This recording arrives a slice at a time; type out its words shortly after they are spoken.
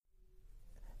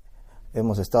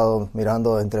Hemos estado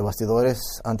mirando entre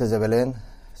bastidores antes de Belén,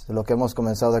 lo que hemos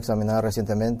comenzado a examinar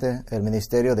recientemente, el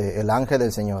ministerio del ángel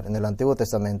del Señor en el Antiguo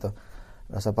Testamento,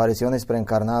 las apariciones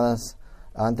preencarnadas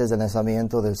antes del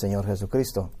nacimiento del Señor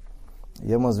Jesucristo.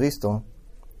 Y hemos visto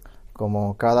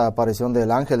como cada aparición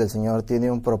del ángel del Señor tiene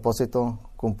un propósito,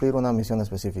 cumplir una misión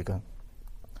específica.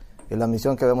 Y la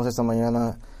misión que vemos esta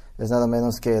mañana es nada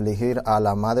menos que elegir a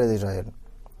la madre de Israel,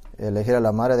 elegir a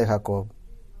la madre de Jacob,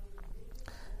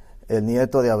 el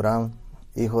nieto de Abraham,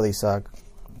 hijo de Isaac,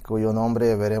 cuyo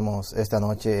nombre veremos esta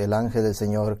noche. El ángel del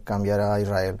Señor cambiará a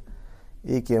Israel,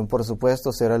 y quien por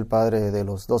supuesto será el padre de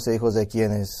los 12 hijos de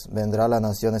quienes vendrá la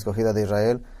nación escogida de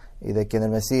Israel, y de quien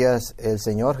el Mesías, el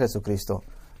Señor Jesucristo,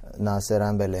 nacerá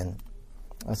en Belén.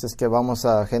 Así es que vamos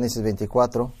a Génesis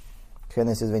 24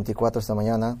 esta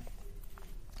mañana.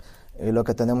 Y lo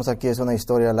que tenemos aquí es una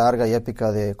historia larga y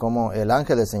épica de cómo el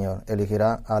ángel del Señor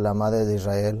elegirá a la madre de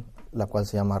Israel, la cual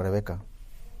se llama Rebeca.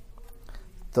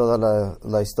 Toda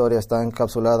la historia está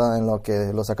encapsulada en lo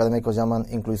que los académicos llaman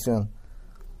inclusión,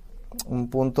 un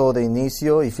punto de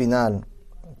inicio y final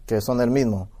que son el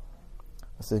mismo.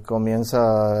 Así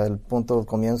comienza el punto,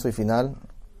 comienzo y final,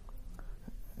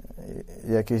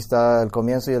 y aquí está el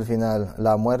comienzo y el final: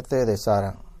 la muerte de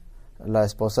Sara, la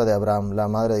esposa de Abraham, la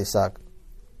madre de Isaac.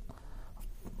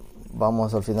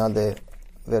 Vamos al final de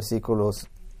versículos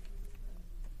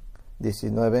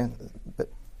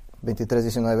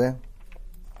 23-19.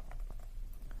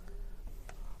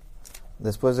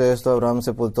 Después de esto, Abraham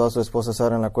sepultó a su esposa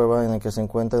Sara en la cueva en la que se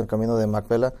encuentra el camino de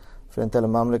Macpela, frente al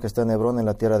Mamre que está en Hebrón, en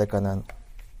la tierra de Canaán.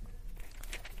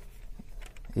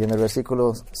 Y en el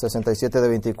versículo 67 de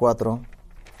 24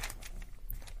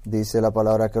 dice la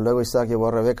palabra que luego Isaac llevó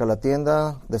a Rebeca a la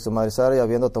tienda de su madre Sara, y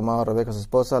habiendo tomado a Rebeca su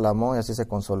esposa, la amó, y así se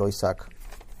consoló Isaac.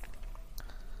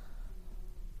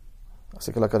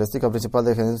 Así que la característica principal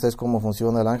de Génesis es cómo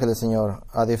funciona el ángel del Señor.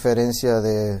 A diferencia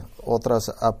de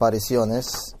otras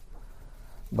apariciones,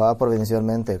 va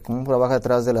providencialmente, cómo trabaja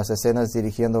detrás de las escenas,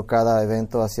 dirigiendo cada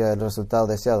evento hacia el resultado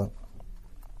deseado.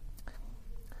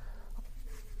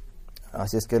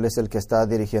 Así es que Él es el que está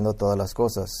dirigiendo todas las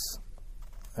cosas.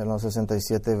 En los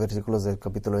 67 versículos del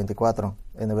capítulo 24.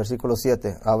 En el versículo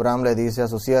 7, Abraham le dice a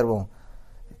su siervo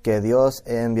que Dios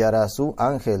enviará a su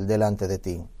ángel delante de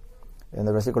ti. En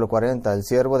el versículo 40, el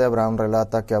siervo de Abraham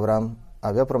relata que Abraham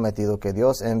había prometido que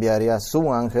Dios enviaría a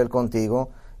su ángel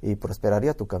contigo y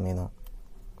prosperaría tu camino.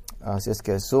 Así es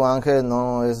que su ángel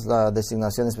no es la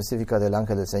designación específica del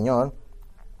ángel del Señor,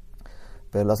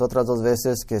 pero las otras dos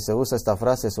veces que se usa esta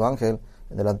frase, su ángel,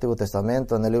 en el Antiguo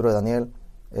Testamento, en el libro de Daniel,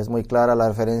 es muy clara la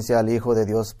referencia al Hijo de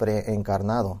Dios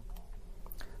preencarnado.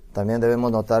 También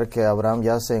debemos notar que Abraham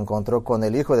ya se encontró con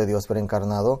el Hijo de Dios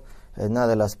preencarnado en una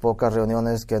de las pocas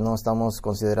reuniones que no estamos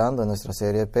considerando en nuestra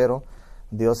serie, pero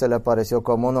Dios se le apareció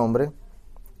como un hombre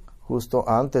justo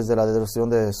antes de la destrucción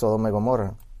de Sodoma y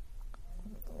Gomorra.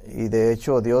 Y de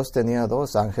hecho Dios tenía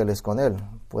 2 ángeles con él.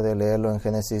 Puede leerlo en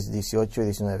Génesis 18 y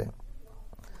 19.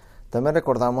 También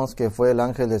recordamos que fue el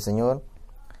ángel del Señor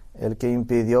el que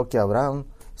impidió que Abraham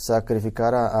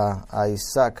sacrificara a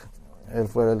Isaac. Él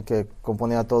fue el que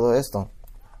componía todo esto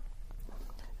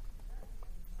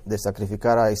de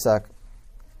sacrificar a Isaac.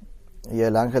 Y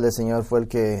el ángel del Señor fue el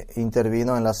que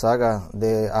intervino en la saga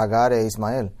de Agar e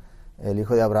Ismael, el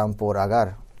hijo de Abraham por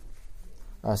Agar.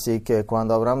 Así que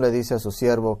cuando Abraham le dice a su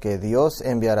siervo que Dios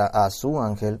enviará a su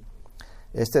ángel,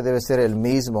 este debe ser el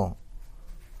mismo,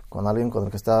 con alguien con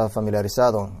el que está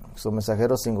familiarizado, su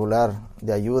mensajero singular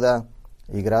de ayuda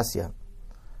y gracia,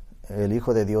 el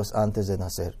Hijo de Dios antes de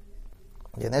nacer.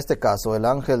 Y en este caso, el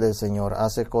ángel del Señor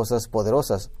hace cosas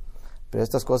poderosas, pero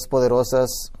estas cosas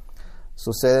poderosas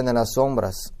suceden en las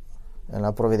sombras, en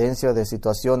la providencia de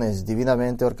situaciones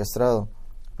divinamente orquestadas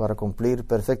para cumplir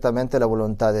perfectamente la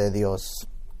voluntad de Dios.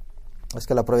 Es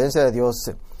que la providencia de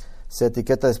Dios se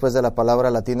etiqueta después de la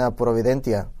palabra latina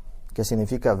providentia, que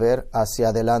significa ver hacia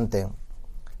adelante,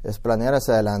 es planear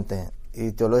hacia adelante,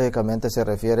 y teológicamente se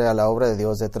refiere a la obra de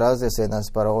Dios detrás de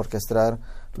escenas para orquestar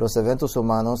los eventos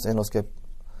humanos en los que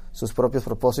sus propios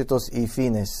propósitos y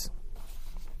fines.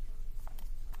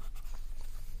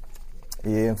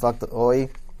 Y en fact, hoy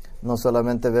no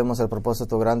solamente vemos el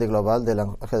propósito grande y global del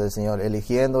ángel del Señor,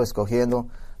 eligiendo, escogiendo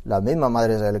la misma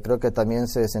Madre de Israel. Creo que también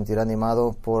se sentirá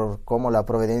animado por cómo la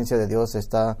providencia de Dios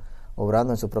está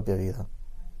obrando en su propia vida.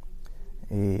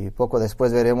 Y poco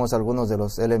después veremos algunos de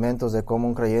los elementos de cómo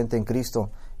un creyente en Cristo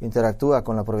interactúa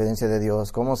con la providencia de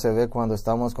Dios, cómo se ve cuando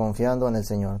estamos confiando en el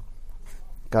Señor,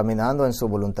 caminando en su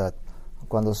voluntad,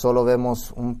 cuando solo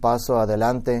vemos un paso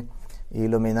adelante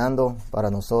iluminando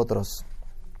para nosotros.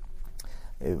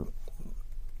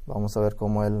 Vamos a ver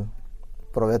cómo Él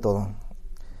provee todo.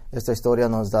 Esta historia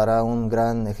nos dará un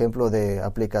gran ejemplo de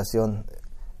aplicación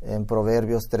en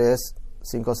Proverbios 3,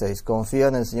 5, 6. Confía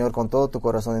en el Señor con todo tu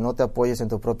corazón y no te apoyes en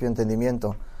tu propio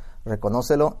entendimiento.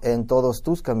 Reconócelo en todos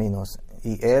tus caminos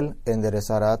y Él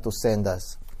enderezará tus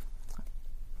sendas.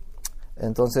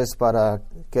 Entonces, para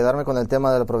quedarme con el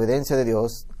tema de la providencia de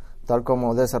Dios, tal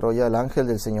como desarrolla el ángel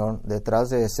del Señor detrás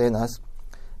de escenas,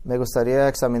 me gustaría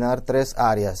examinar tres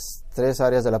áreas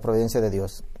de la providencia de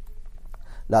Dios.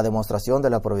 La demostración de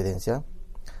la providencia,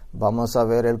 vamos a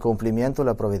ver el cumplimiento de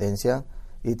la providencia,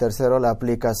 y tercero, la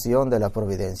aplicación de la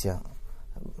providencia.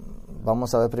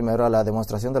 Vamos a ver primero la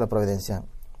demostración de la providencia,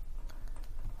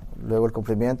 luego el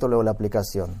cumplimiento, luego la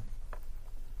aplicación.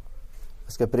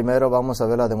 Es que primero vamos a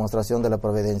ver la demostración de la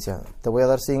providencia. Te voy a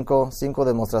dar cinco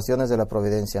demostraciones de la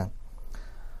providencia.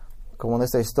 Como en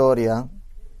esta historia,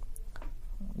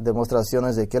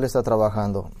 demostraciones de que Él está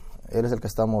trabajando. Él es el que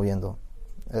está moviendo.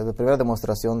 La primera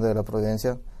demostración de la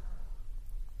providencia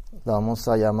la vamos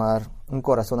a llamar un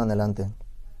corazón anhelante.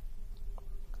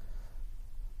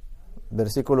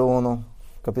 Versículo 1,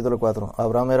 capítulo 4.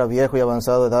 Abraham era viejo y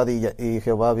avanzado de edad y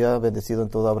Jehová había bendecido en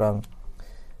todo a Abraham.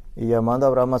 Y llamando a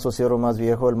Abraham a su siervo más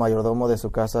viejo, el mayordomo de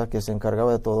su casa, que se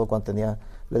encargaba de todo cuanto tenía,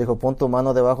 le dijo: pon tu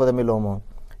mano debajo de mi lomo,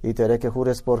 y te haré que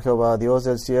jures por Jehová, Dios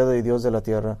del cielo y Dios de la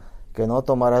tierra, que no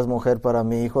tomarás mujer para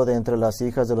mi hijo de entre las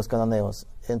hijas de los cananeos,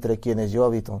 entre quienes yo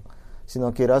habito,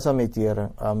 sino que irás a mi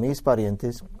tierra, a mis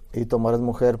parientes, y tomarás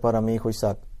mujer para mi hijo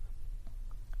Isaac.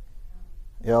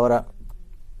 Y ahora,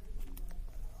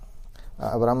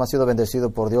 Abraham ha sido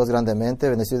bendecido por Dios grandemente,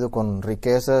 bendecido con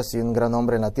riquezas y un gran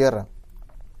nombre en la tierra.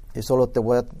 Y solo te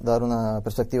voy a dar una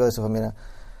perspectiva de su familia.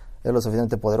 Es lo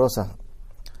suficientemente poderosa.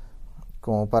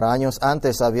 Como para años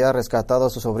antes había rescatado a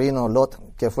su sobrino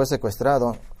Lot, que fue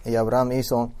secuestrado, y Abraham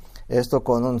hizo esto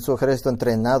con su ejército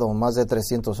entrenado, más de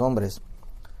 300 hombres,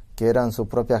 que eran su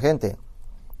propia gente,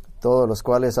 todos los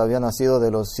cuales habían nacido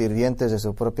de los sirvientes de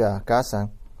su propia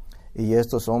casa, y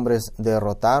estos hombres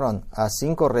derrotaron a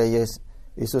 5 reyes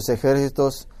y sus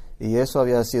ejércitos, y eso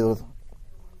había sido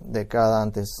década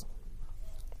antes.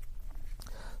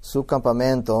 Su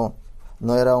campamento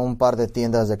no era un par de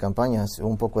tiendas de campañas,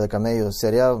 un poco de camellos.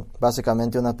 Sería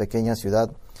básicamente una pequeña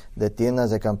ciudad de tiendas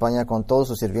de campaña con todos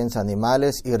sus sirvientes,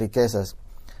 animales y riquezas.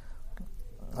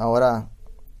 Ahora,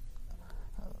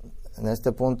 en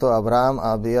este punto, Abraham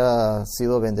había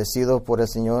sido bendecido por el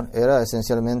Señor. Era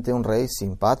esencialmente un rey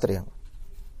sin patria.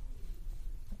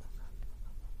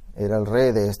 Era el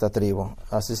rey de esta tribu.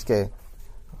 Así es que,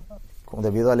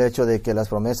 debido al hecho de que las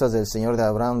promesas del Señor de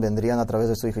Abraham vendrían a través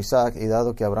de su hijo Isaac, y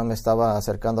dado que Abraham estaba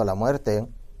acercando a la muerte,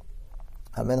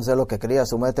 al menos él lo que quería,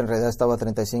 su muerte en realidad estaba a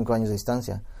 35 años de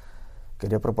distancia.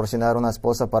 Quería proporcionar una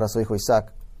esposa para su hijo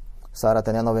Isaac. Sara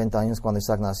tenía 90 años cuando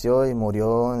Isaac nació y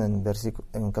murió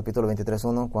en capítulo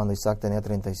 23:1 cuando Isaac tenía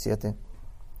 37.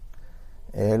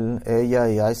 Ella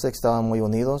y Isaac estaban muy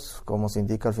unidos, como se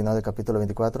indica al final del capítulo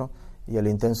 24, y el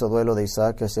intenso duelo de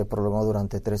Isaac que se prolongó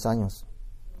durante 3 años.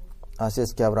 Así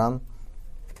es que Abraham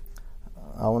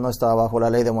aún no estaba bajo la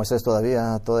ley de Moisés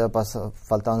todavía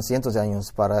faltaban cientos de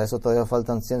años. Para eso todavía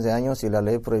faltan cientos de años, y la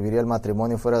ley prohibiría el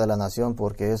matrimonio fuera de la nación,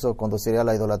 porque eso conduciría a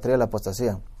la idolatría y la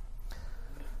apostasía.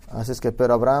 Así es que,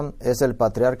 pero Abraham es el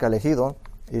patriarca elegido,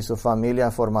 y su familia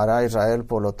formará a Israel.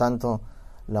 Por lo tanto,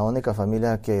 la única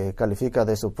familia que califica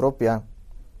de su propia,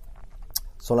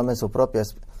 solamente su propia,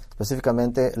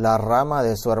 específicamente la rama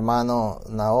de su hermano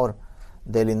Nahor,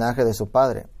 del linaje de su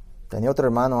padre. Tenía otro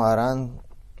hermano, Harán,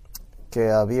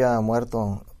 que había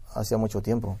muerto hacía mucho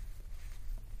tiempo.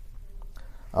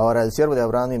 Ahora, el siervo de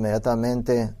Abraham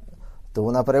inmediatamente tuvo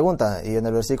una pregunta, y en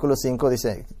el versículo 5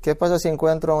 dice: ¿qué pasa si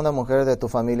encuentro a una mujer de tu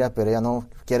familia, pero ella no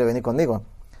quiere venir conmigo?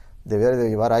 ¿Debería de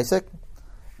llevar a Isaac?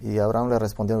 Y Abraham le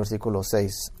respondió en el versículo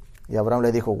 6. Y Abraham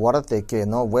le dijo: guárdate que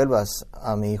no vuelvas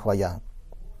a mi hijo allá.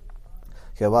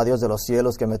 Jehová, Dios de los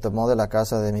cielos, que me tomó de la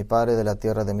casa de mi padre, de la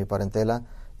tierra de mi parentela,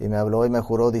 y me habló y me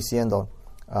juró diciendo: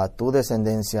 a tu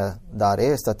descendencia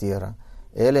daré esta tierra.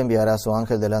 Él enviará a su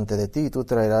ángel delante de ti, y tú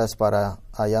traerás para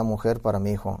allá mujer para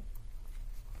mi hijo.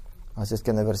 Así es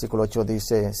que en el versículo 8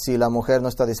 dice: si la mujer no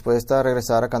está dispuesta a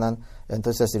regresar a Canaán,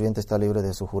 entonces el sirviente está libre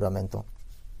de su juramento.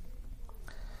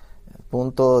 El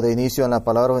punto de inicio en la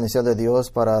palabra inicial de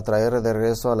Dios para traer de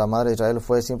regreso a la madre de Israel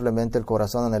fue simplemente el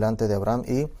corazón anhelante de Abraham.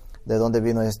 ¿Y de dónde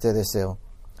vino este deseo?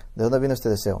 ¿De dónde vino este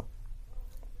deseo?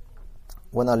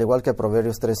 Bueno, al igual que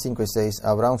Proverbios 3, 5 y 6,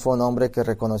 Abraham fue un hombre que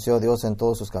reconoció a Dios en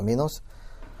todos sus caminos.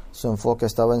 Su enfoque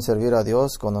estaba en servir a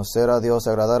Dios, conocer a Dios,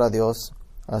 agradar a Dios.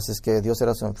 Así es que Dios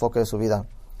era su enfoque de su vida.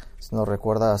 Nos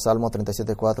recuerda a Salmo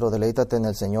 37:4, deleítate en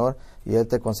el Señor y Él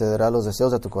te concederá los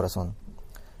deseos de tu corazón.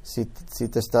 Si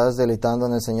te estás deleitando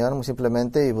en el Señor muy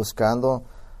simplemente y buscando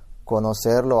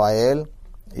conocerlo a Él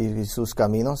y sus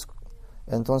caminos,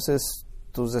 entonces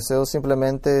tus deseos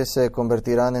simplemente se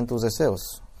convertirán en tus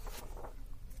deseos.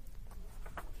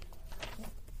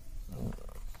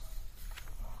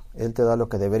 Él te da lo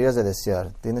que deberías de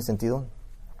desear. ¿Tiene sentido?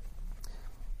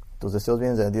 Tus deseos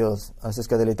vienen de Dios. Así es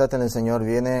que deleítate en el Señor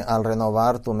viene al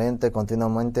renovar tu mente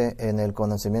continuamente en el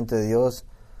conocimiento de Dios.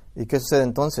 ¿Y qué sucede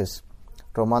entonces?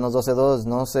 Romanos 12:2,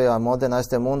 no se amolden a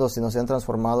este mundo, sino sean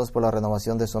transformados por la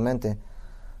renovación de su mente,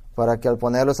 para que al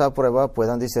ponerlos a prueba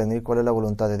puedan discernir cuál es la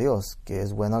voluntad de Dios, que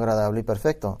es bueno, agradable y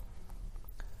perfecto.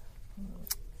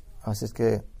 Así es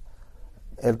que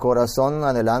el corazón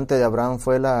anhelante de Abraham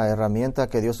fue la herramienta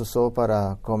que Dios usó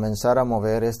para comenzar a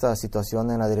mover esta situación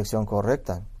en la dirección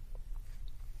correcta.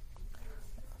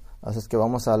 Así es que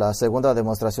vamos a la segunda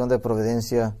demostración de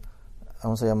providencia.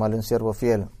 Vamos a llamarle un siervo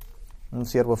fiel. Un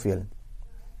siervo fiel.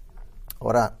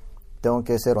 Ahora, tengo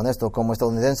que ser honesto. Como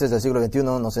estadounidenses del siglo XXI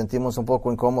nos sentimos un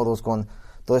poco incómodos con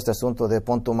todo este asunto de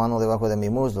pon tu mano debajo de mi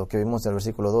muslo, que vimos en el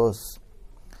versículo 2.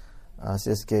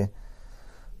 Así es que,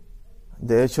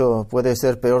 de hecho, puede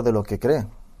ser peor de lo que cree.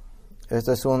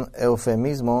 Esto es un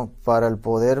eufemismo para el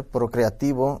poder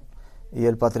procreativo y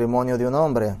el patrimonio de un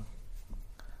hombre.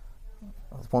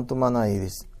 Pon tu mano ahí,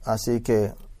 dice. Así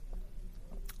que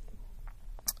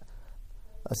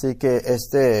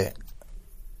este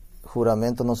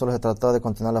juramento no solo se trató de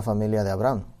continuar la familia de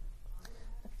Abraham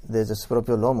desde sus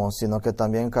propios lomos, sino que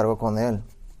también cargó con él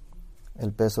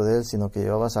el peso de él, sino que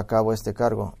llevabas a cabo este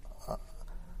cargo.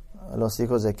 Los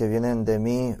hijos de que vienen de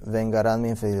mí vengarán mi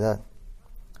infidelidad.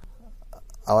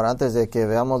 Ahora, antes de que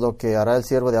veamos lo que hará el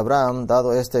siervo de Abraham,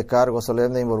 dado este cargo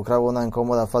solemne, involucraba una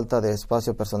incómoda falta de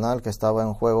espacio personal que estaba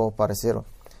en juego parecido.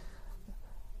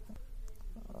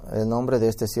 El nombre de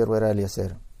este siervo era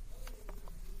Eliezer.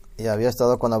 Y había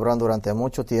estado con Abraham durante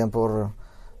mucho tiempo.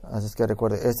 Así es que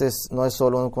recuerde, no es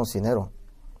solo un cocinero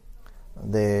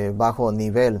de bajo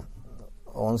nivel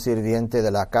o un sirviente de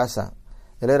la casa.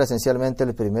 Él era esencialmente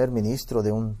el primer ministro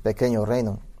de un pequeño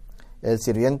reino. El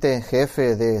sirviente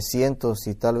jefe de cientos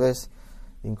y tal vez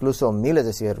incluso miles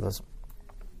de siervos.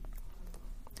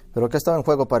 Pero ¿qué estaba en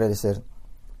juego para Eliezer,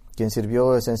 quien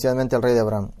sirvió esencialmente al rey de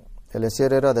Abraham?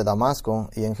 Eliezer era de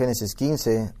Damasco y en Génesis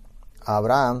 15,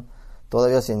 Abraham,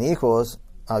 todavía sin hijos,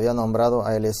 había nombrado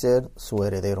a Eliezer su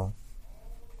heredero.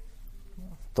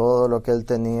 Todo lo que él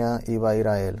tenía iba a ir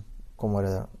a él como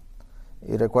heredero.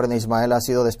 Y recuerden, Ismael ha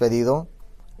sido despedido.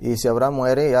 Y si Abraham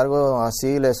muere y algo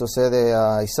así le sucede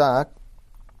a Isaac,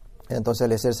 entonces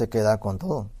Eliezer se queda con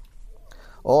todo.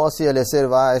 O si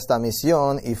Eliezer va a esta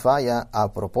misión y falla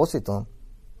a propósito,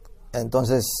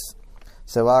 entonces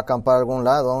se va a acampar a algún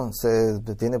lado, se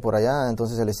detiene por allá,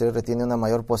 entonces Eliezer retiene una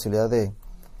mayor posibilidad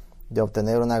de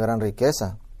obtener una gran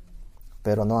riqueza.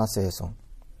 Pero no hace eso.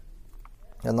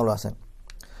 Él no lo hace.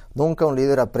 Nunca un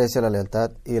líder aprecia la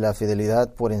lealtad y la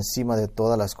fidelidad por encima de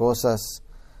todas las cosas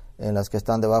en las que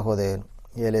están debajo de él.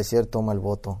 Y Eliezer toma el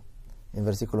voto. En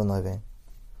versículo 9.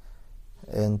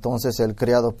 Entonces el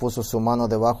criado puso su mano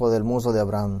debajo del muslo de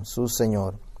Abraham, su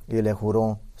señor, y le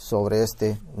juró sobre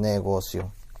este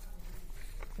negocio.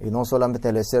 Y no solamente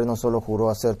Eliezer no solo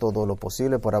juró hacer todo lo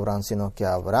posible por Abraham, sino que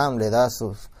Abraham le da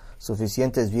sus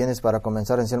suficientes bienes para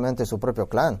comenzar esencialmente su propio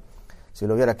clan, si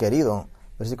lo hubiera querido.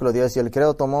 Versículo 10. Y el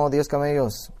criado tomó 10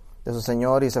 camellos de su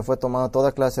señor y se fue tomando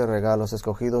toda clase de regalos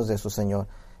escogidos de su señor.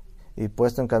 Y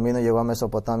puesto en camino llegó a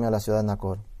Mesopotamia, a la ciudad de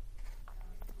Nacor.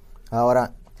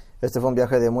 Ahora, este fue un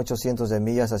viaje de muchos cientos de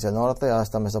millas hacia el norte,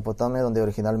 hasta Mesopotamia, donde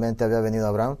originalmente había venido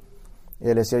Abraham. Y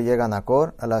Eliezer llega a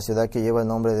Nacor, a la ciudad que lleva el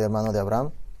nombre de hermano de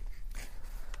Abraham.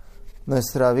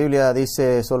 Nuestra Biblia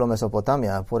dice solo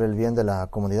Mesopotamia, por el bien de la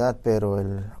comunidad, pero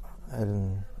el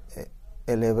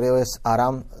hebreo es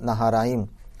Aram Naharaim,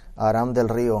 Aram del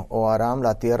río, o Aram,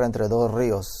 la tierra entre dos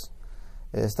ríos.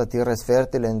 Esta tierra es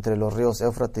fértil entre los ríos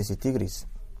Éufrates y Tigris.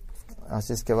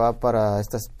 Así es que va para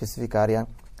esta específica área.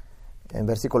 En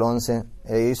versículo 11,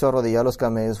 e hizo arrodillar los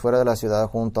camellos fuera de la ciudad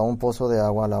junto a un pozo de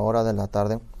agua a la hora de la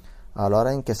tarde, a la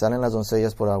hora en que salen las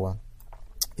doncellas por agua.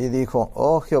 Y dijo,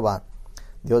 oh Jehová,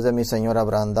 Dios de mi señor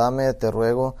Abraham, dame, te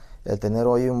ruego, el tener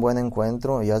hoy un buen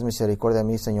encuentro, y haz misericordia a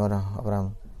mi señor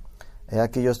Abraham. He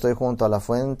aquí yo estoy junto a la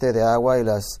fuente de agua, y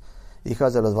las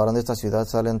hijas de los varones de esta ciudad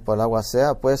salen por el agua.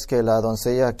 Sea pues que la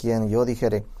doncella a quien yo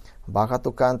dijere, baja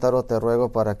tu cántaro, te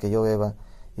ruego para que yo beba,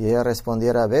 y ella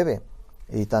respondiera, bebe,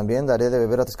 y también daré de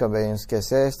beber a tus camellos, que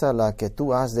sea esta la que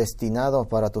tú has destinado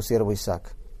para tu siervo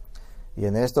Isaac. Y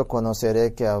en esto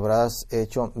conoceré que habrás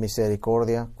hecho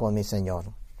misericordia con mi señor.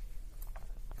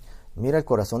 Mira el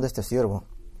corazón de este siervo,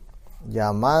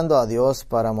 llamando a Dios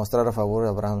para mostrar a favor de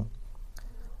Abraham.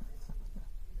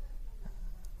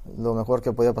 Lo mejor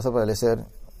que podía pasar para Eliezer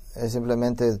es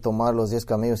simplemente tomar los 10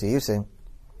 camellos y irse,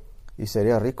 y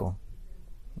sería rico.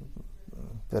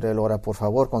 Pero él ora, por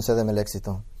favor, concédeme el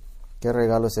éxito. ¿Qué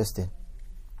regalo es este?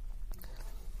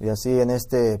 Y así en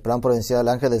este plan providencial, el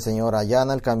ángel del Señor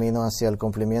allana el camino hacia el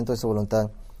cumplimiento de su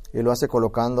voluntad y lo hace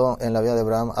colocando en la vida de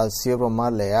Abraham al siervo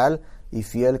más leal y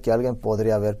fiel que alguien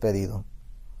podría haber pedido.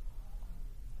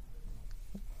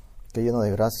 Qué lleno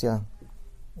de gracia.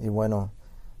 Y bueno,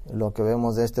 lo que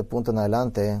vemos de este punto en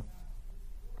adelante,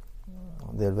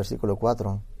 del versículo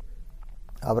 4,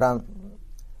 Abraham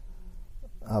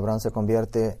se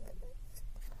convierte,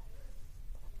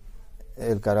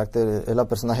 el carácter, es el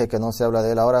personaje que no se habla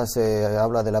de él, ahora se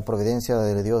habla de la providencia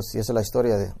de Dios, y esa es la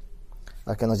historia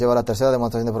a que nos lleva a la tercera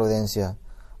demostración de providencia,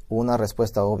 una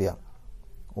respuesta obvia,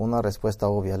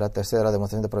 la tercera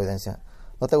demostración de providencia.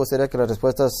 ¿No te gustaría que las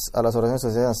respuestas a las oraciones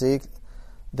sucedan así,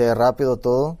 de rápido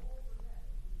todo?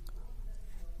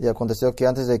 Y aconteció que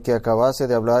antes de que acabase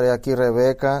de hablar, he aquí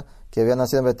Rebeca, que había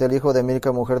nacido en Betel, hijo de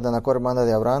Milca, mujer de Nacor, hermana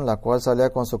de Abraham, la cual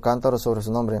salía con su cántaro sobre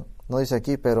su nombre. No dice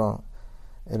aquí, pero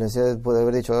Eliezer puede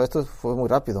haber dicho, esto fue muy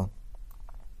rápido.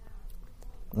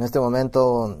 En este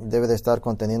momento debe de estar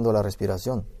conteniendo la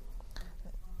respiración.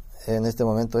 En este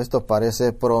momento esto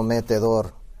parece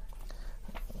prometedor.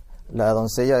 La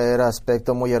doncella era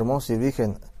aspecto muy hermoso y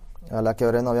virgen, a la que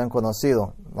Abraham no habían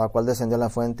conocido, la cual descendió a la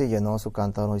fuente y llenó su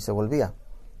cántaro y se volvía.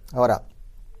 Ahora,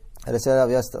 Eliezer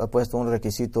había puesto un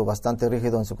requisito bastante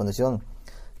rígido en su condición,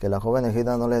 que la joven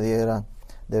ejida no le diera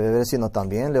de beber, sino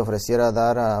también le ofreciera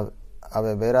dar a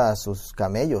beber a sus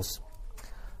camellos.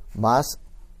 Más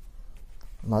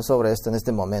sobre esto en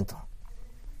este momento.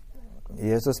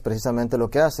 Y eso es precisamente lo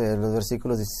que hace. Los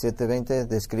versículos 17 y 20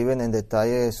 describen en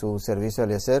detalle su servicio a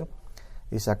Eliezer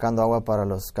y sacando agua para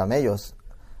los camellos.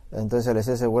 Entonces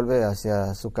Eliezer se vuelve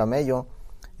hacia su camello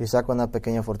y saca una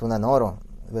pequeña fortuna en oro.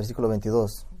 Versículo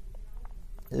 22.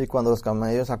 Y cuando los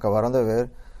camellos acabaron de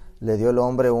beber, le dio el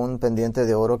hombre un pendiente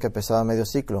de oro que pesaba medio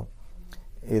siclo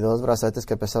y 2 brazaletes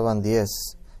que pesaban 10.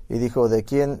 Y dijo, ¿de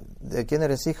quién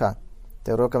eres hija?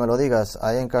 Te ruego que me lo digas.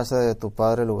 ¿Hay en casa de tu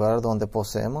padre lugar donde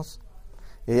poseemos?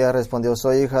 Y ella respondió,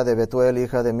 soy hija de Betuel,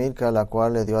 hija de Milca, la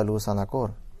cual le dio a luz a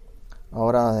Nacor.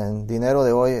 Ahora, en dinero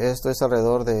de hoy, esto es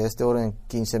alrededor de este oro en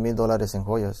 $15,000 en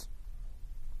joyas.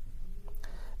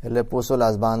 Él le puso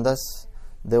las bandas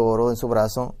de oro en su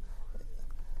brazo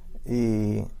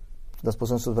y las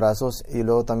puso en sus brazos, y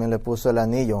luego también le puso el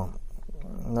anillo.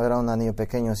 No era un anillo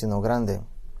pequeño, sino grande,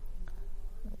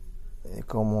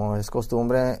 como es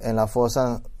costumbre, en la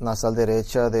fosa nasal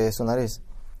derecha de su nariz.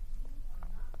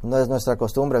 No es nuestra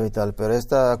costumbre habitual, pero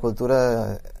esta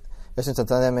cultura, eso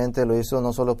instantáneamente lo hizo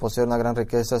no solo poseer una gran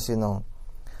riqueza, sino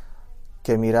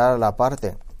que mirar la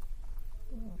parte.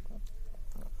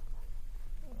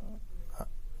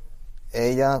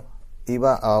 Ella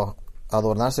iba a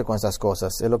adornarse con estas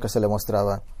cosas, es lo que se le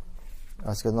mostraba.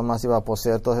 Así que no más iba a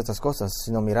poseer todas estas cosas,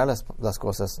 sino mirar las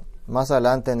cosas. Más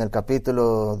adelante en el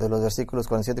capítulo de los versículos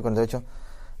 47 y 48,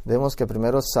 vemos que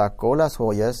primero sacó las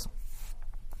joyas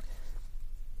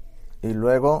y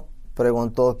luego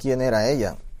preguntó quién era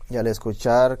ella. Y al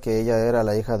escuchar que ella era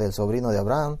la hija del sobrino de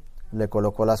Abraham, le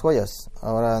colocó las joyas.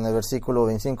 Ahora en el versículo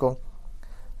 25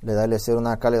 le da a Eliezer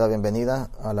una cálida bienvenida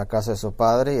a la casa de su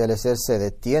padre, y Eliezer se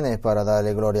detiene para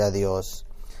darle gloria a Dios.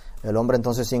 El hombre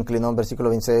entonces se inclinó en versículo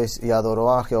 26 y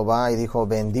adoró a Jehová y dijo,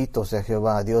 bendito sea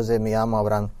Jehová, Dios de mi amo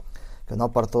Abraham, que no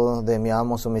apartó de mi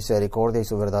amo su misericordia y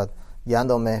su verdad,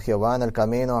 guiándome Jehová en el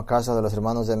camino a casa de los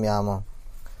hermanos de mi amo.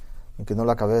 Inclinó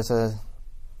la cabeza.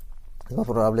 Es más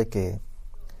probable que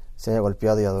se haya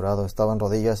golpeado y adorado. Estaba en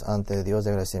rodillas ante Dios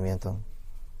de agradecimiento.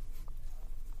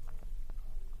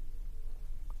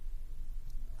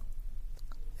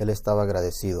 Él estaba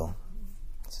agradecido.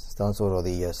 Estaba en sus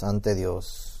rodillas ante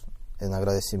Dios en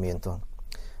agradecimiento.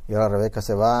 Y ahora Rebeca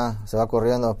se va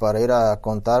corriendo para ir a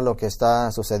contar lo que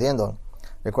está sucediendo.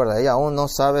 Recuerda, ella aún no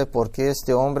sabe por qué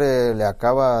este hombre le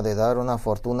acaba de dar una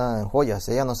fortuna en joyas.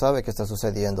 Ella no sabe qué está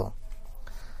sucediendo.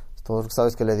 Todos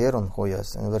sabes que le dieron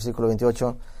joyas. En el versículo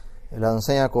 28, la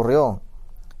doncella corrió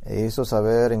e hizo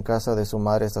saber en casa de su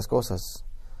madre estas cosas.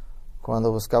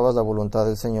 Cuando buscabas la voluntad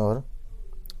del Señor,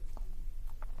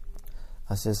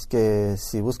 así es que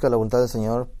si buscas la voluntad del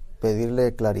Señor,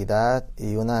 pedirle claridad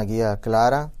y una guía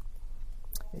clara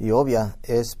y obvia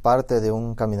es parte de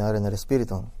un caminar en el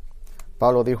Espíritu.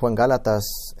 Pablo dijo en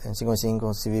Gálatas en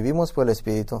 5:5, si vivimos por el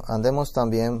Espíritu, andemos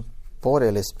también por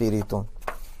el Espíritu.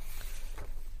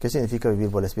 ¿Qué significa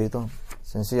vivir por el Espíritu?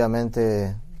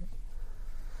 Sencillamente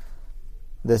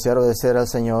desear obedecer al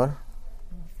Señor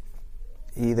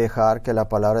y dejar que la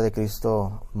palabra de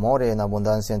Cristo more en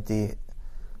abundancia en ti,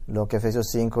 lo que Efesios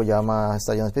 5 llama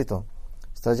estar lleno de Espíritu.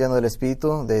 Estás lleno del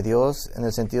Espíritu de Dios en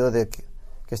el sentido de que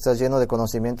estás lleno de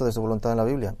conocimiento de su voluntad en la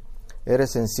Biblia.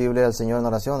 Eres sensible al Señor en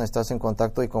oración, estás en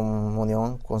contacto y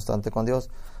comunión constante con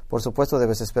Dios. Por supuesto,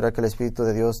 debes esperar que el Espíritu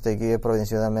de Dios te guíe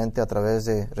providencialmente a través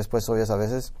de respuestas obvias a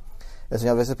veces. El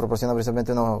Señor a veces proporciona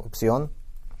precisamente una opción.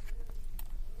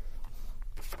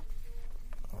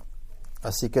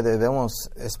 Así que debemos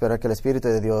esperar que el Espíritu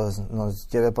de Dios nos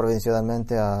lleve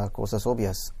providencialmente a cosas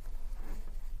obvias.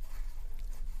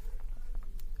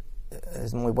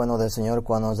 Es muy bueno del Señor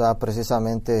cuando nos da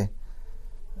precisamente,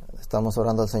 estamos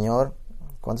orando al Señor,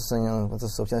 ¿cuántas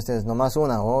opciones tienes? Nomás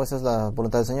una, esa es la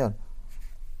voluntad del Señor.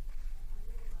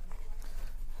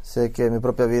 Sé que en mi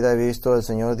propia vida he visto al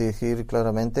Señor dirigir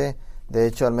claramente, de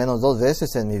hecho al menos 2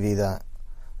 veces en mi vida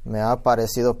me ha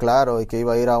parecido claro y que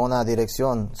iba a ir a una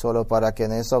dirección solo para que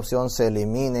en esa opción se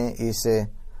elimine y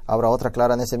se abra otra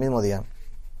clara en ese mismo día,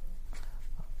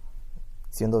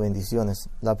 siendo bendiciones.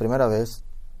 La primera vez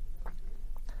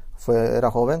era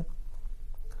joven,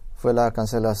 fue la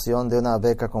cancelación de una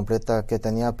beca completa que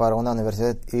tenía para una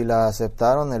universidad y la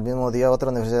aceptaron el mismo día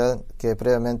otra universidad que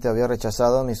previamente había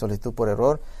rechazado mi solicitud por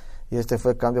error, y este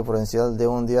fue el cambio providencial de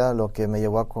un día, lo que me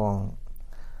llevó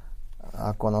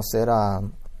a conocer a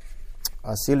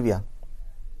Silvia.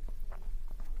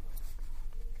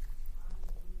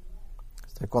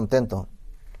 Estoy contento.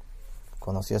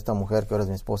 Conocí a esta mujer que ahora es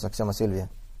mi esposa, que se llama Silvia.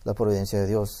 La providencia de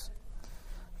Dios.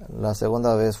 La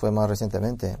segunda vez fue más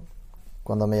recientemente,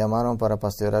 cuando me llamaron para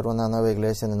pastorear una nueva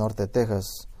iglesia en el norte de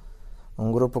Texas.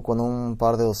 Un grupo con un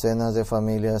par de docenas de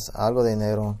familias, algo de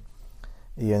dinero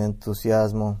y en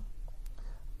entusiasmo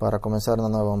para comenzar una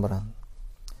nueva obra.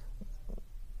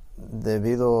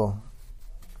 Debido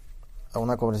a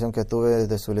una conversación que tuve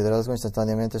de su liderazgo,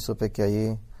 instantáneamente supe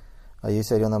que allí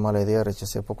sería una mala idea.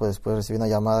 Rechacé. Poco después recibí una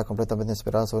llamada completamente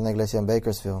inesperada sobre una iglesia en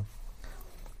Bakersfield.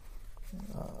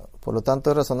 Por lo tanto,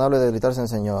 es razonable debilitarse en el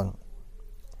Señor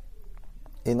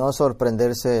y no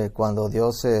sorprenderse cuando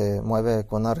Dios se mueve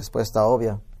con una respuesta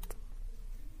obvia.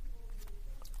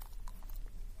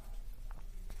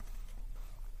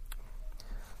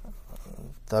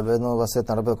 Tal vez no va a ser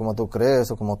tan rápido como tú crees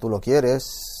o como tú lo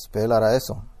quieres, pero Él hará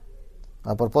eso.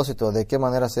 A propósito, ¿de qué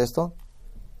manera es esto?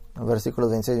 En versículos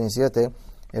 26 y 27,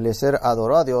 Eliezer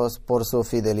adoró a Dios por su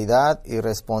fidelidad y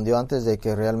respondió antes de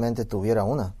que realmente tuviera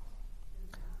una.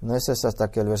 No es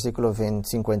hasta que el versículo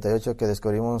 58 que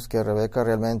descubrimos que Rebeca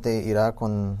realmente irá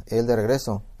con él de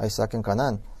regreso a Isaac en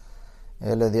Canaán.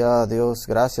 Él le dio a Dios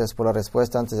gracias por la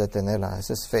respuesta antes de tenerla.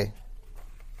 Esa es fe.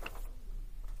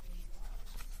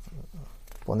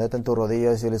 Ponete en tus rodillas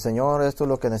y decirle: Señor, esto es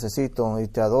lo que necesito y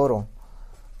te adoro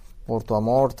por tu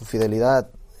amor, tu fidelidad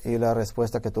y la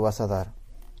respuesta que tú vas a dar.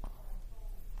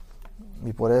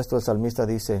 Y por esto el salmista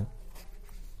dice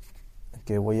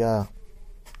que voy a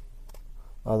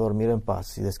dormir en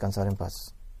paz y descansar en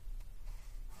paz.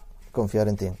 Confiar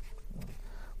en ti.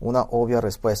 Una obvia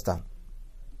respuesta.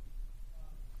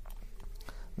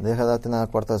 Deja darte una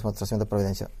cuarta demostración de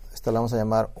providencia. Esta la vamos a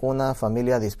llamar una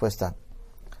familia dispuesta.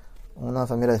 Una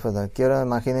familia dispuesta.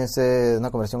 Imagínense una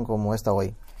conversación como esta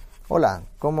hoy. Hola,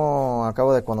 ¿cómo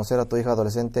acabo de conocer a tu hija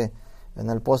adolescente en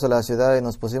el pozo de la ciudad y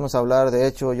nos pusimos a hablar? De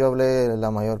hecho, yo hablé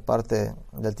la mayor parte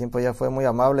del tiempo. Ella fue muy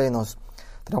amable y nos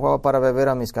trajo para beber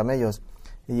a mis camellos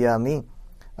y a mí.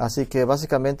 Así que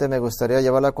básicamente me gustaría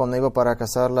llevarla conmigo para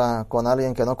casarla con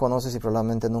alguien que no conoces y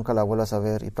probablemente nunca la vuelvas a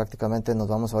ver. Y prácticamente nos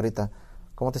vamos ahorita.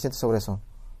 ¿Cómo te sientes sobre eso?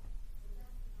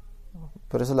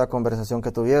 Pero esa es la conversación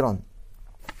que tuvieron.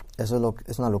 Eso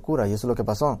es una locura y eso es lo que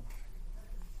pasó.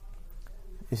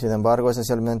 Y sin embargo,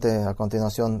 esencialmente a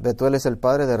continuación, Betuel es el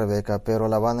padre de Rebeca, pero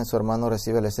Labán, su hermano,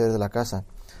 recibe el heredero de la casa.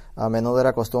 A menudo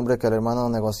era costumbre que el hermano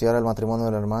negociara el matrimonio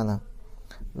de la hermana.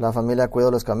 La familia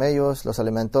cuidó los camellos, los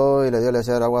alimentó y le dio a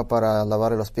Eliezer agua para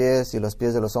lavar los pies y los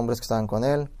pies de los hombres que estaban con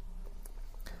él.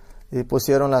 Y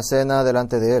pusieron la cena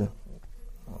delante de él,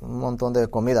 un montón de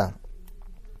comida.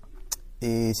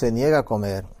 Y se niega a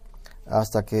comer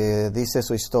hasta que dice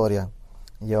su historia.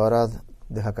 Y ahora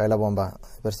deja caer la bomba.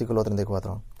 Versículo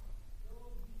 34.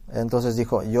 Entonces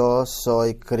dijo: yo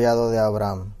soy criado de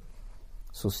Abraham,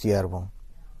 su siervo.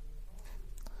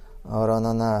 Ahora en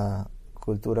una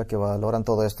cultura que valoran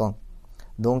todo esto,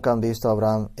 nunca han visto a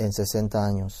Abraham en 60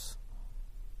 años.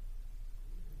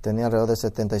 Tenía alrededor de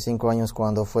 75 años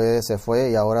cuando se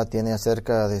fue y ahora tiene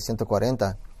cerca de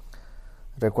 140.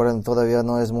 Recuerden, todavía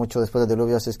no es mucho después del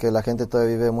diluvio, así es que la gente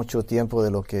todavía vive mucho tiempo de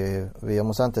lo que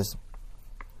vivíamos antes.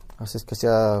 Así es que se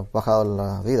ha bajado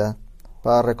la vida.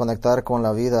 Para reconectar con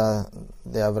la vida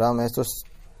de Abraham, esto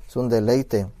es un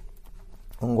deleite,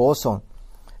 un gozo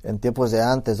en tiempos de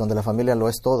antes, donde la familia lo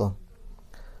es todo.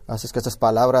 Así es que estas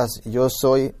palabras: yo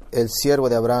soy el siervo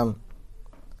de Abraham,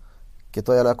 que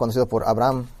todavía lo ha conocido por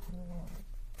Abraham.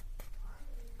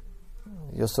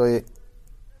 Yo soy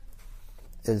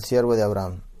el siervo de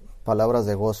Abraham. Palabras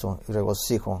de gozo y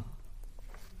regocijo.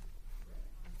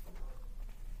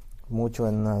 Mucho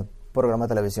en un programa de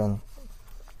televisión.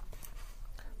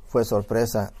 Fue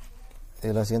sorpresa. Y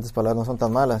las siguientes palabras no son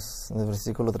tan malas. En el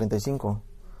versículo 35.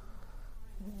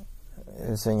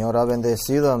 El Señor ha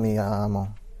bendecido a mi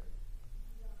amo.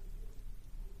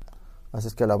 Así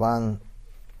es que Labán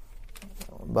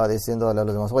va diciendo a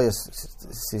los demás, oye,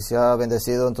 si se ha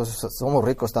bendecido, entonces somos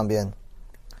ricos también.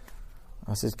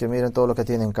 Así es que miren todo lo que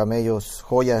tienen, camellos,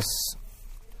 joyas.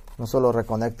 No solo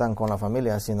reconectan con la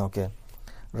familia, sino que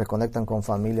reconectan con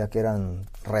familia que eran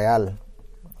real.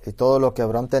 Y todo lo que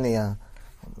Abraham tenía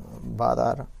va a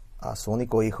dar a su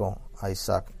único hijo, a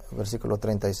Isaac. Versículo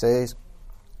 36.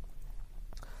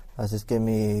 Así es que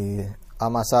mi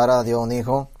ama Sara dio un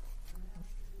hijo.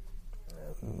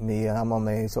 Mi amo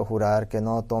me hizo jurar que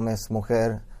no tomes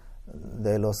mujer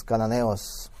de los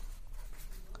cananeos,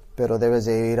 pero debes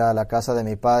de ir a la casa de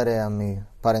mi padre, a mi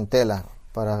parentela,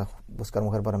 para buscar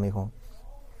mujer para mi hijo.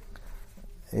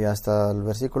 Y hasta el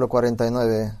versículo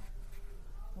 49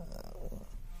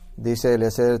 dice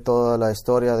Eliezer toda la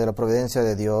historia de la providencia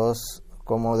de Dios,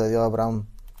 cómo le dio a Abraham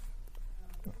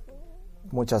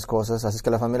muchas cosas. Así es que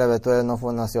la familia de Betuel no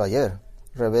nació ayer.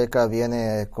 Rebeca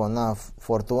viene con una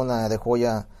fortuna de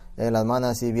joya en las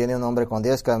manos y viene un hombre con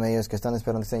 10 camellos que están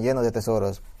esperando, que estén llenos de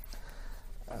tesoros.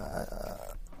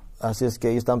 Así es que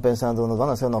ellos están pensando, nos van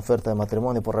a hacer una oferta de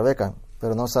matrimonio por Rebeca,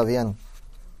 pero no sabían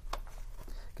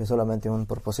que solamente un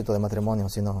propósito de matrimonio,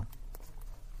 sino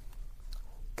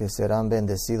que serán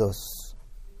bendecidos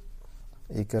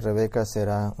y que Rebeca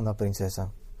será una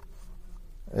princesa.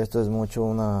 Esto es mucho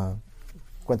un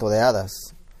cuento de hadas,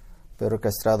 pero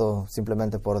orquestado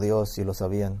simplemente por Dios, y lo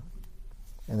sabían.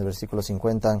 En el versículo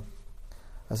 50,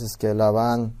 así es que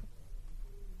Labán,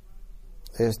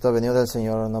 esto ha venido del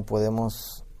Señor, no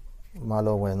podemos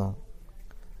malo o bueno.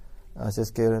 Así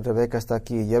es que Rebeca está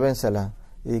aquí, llévensela,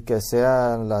 y que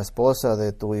sea la esposa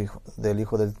de tu hijo, del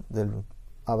hijo del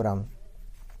Abraham.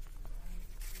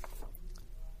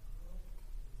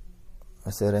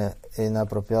 Es ser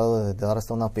inapropiado de dar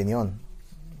hasta una opinión,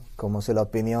 como si la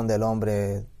opinión del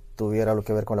hombre tuviera algo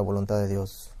que ver con la voluntad de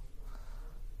Dios.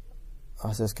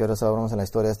 Así es que ahora sabremos en la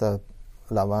historia esta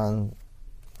Labán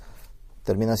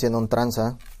termina siendo un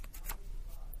tranza.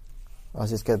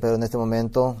 Así es que, pero en este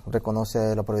momento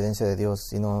reconoce la providencia de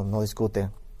Dios y no discute.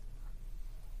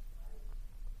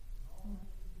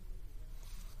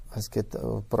 Es que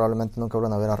probablemente nunca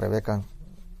van a ver a Rebeca.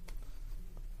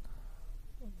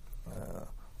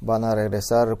 Van a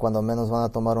regresar, cuando menos van a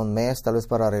tomar un mes, tal vez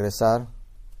para regresar.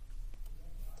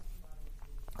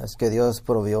 Es que Dios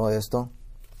provió esto.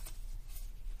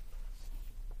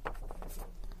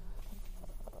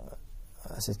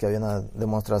 Así es que había una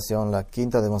demostración, la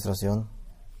quinta demostración.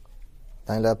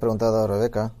 También le ha preguntado a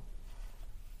Rebeca,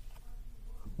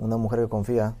 una mujer que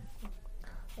confía.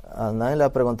 A nadie le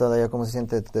ha preguntado a ella cómo se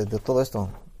siente de todo esto.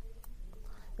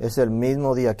 Es el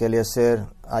mismo día que Eliezer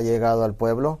ha llegado al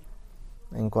pueblo,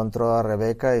 encontró a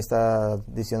Rebeca y está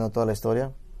diciendo toda la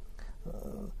historia.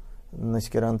 Ni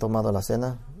siquiera han tomado la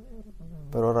cena,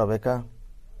 pero Rebeca,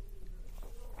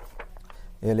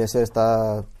 Eliezer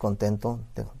está contento,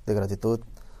 de gratitud.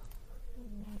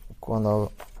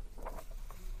 Cuando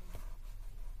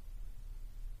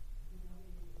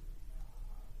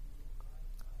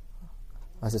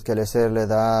así es que Eliezer le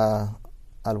da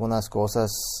algunas cosas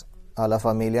a la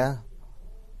familia,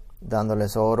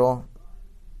 dándoles oro,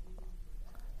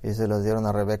 y se los dieron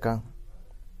a Rebeca.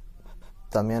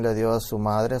 También le dio a su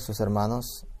madre, a sus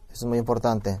hermanos. Eso es muy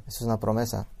importante, eso es una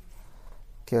promesa,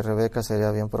 que Rebeca sería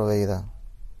bien proveída.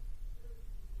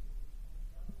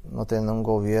 No tienen un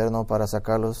gobierno para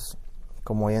sacarlos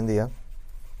como hoy en día.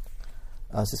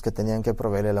 Así es que tenían que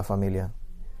proveerle a la familia.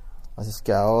 Así es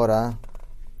que ahora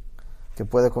que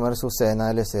puede comer su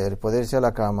cena, Eliezer, puede irse a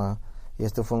la cama, y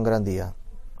esto fue un gran día.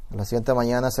 La siguiente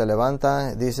mañana se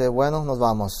levanta, dice, bueno, nos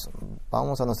vamos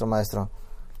a nuestro maestro.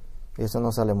 Y eso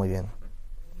no sale muy bien.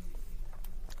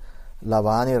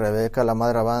 Labán y Rebeca, la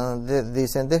madre Labán,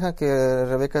 dicen, deja que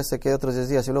Rebeca se quede otros 10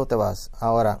 días y luego te vas.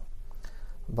 Ahora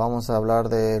vamos a hablar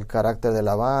del carácter de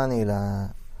Labán y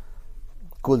la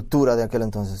cultura de aquel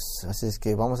entonces. Así es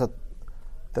que vamos a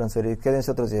transferir,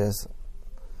 quédense otros días.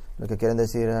 Lo que quieren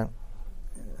decir es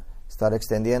estar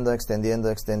extendiendo,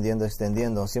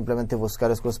 simplemente buscar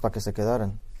excusas para que se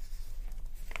quedaran.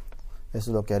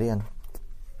 Eso es lo que harían.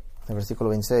 El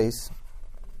versículo 26.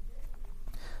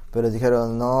 Pero les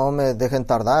dijeron, no me dejen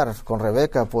tardar con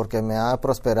Rebeca porque me ha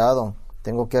prosperado.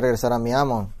 Tengo que regresar a mi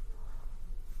amo.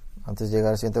 Antes de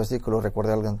llegar al siguiente versículo,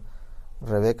 recuerde algo.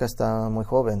 Rebeca está muy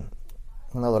joven,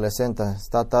 una adolescente,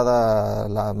 está atada a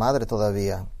la madre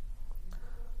todavía.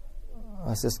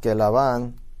 Así es que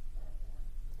Labán,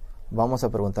 vamos a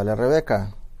preguntarle a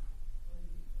Rebeca,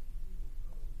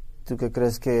 ¿tú qué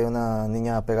crees que una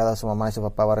niña apegada a su mamá y su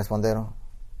papá va a responder?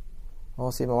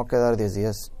 Oh, sí, me voy a quedar 10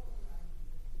 días.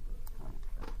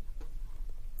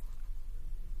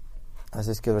 Así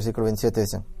es que el versículo 27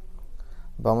 dice,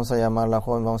 vamos a llamar a la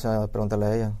joven, vamos a preguntarle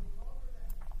a ella.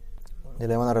 Y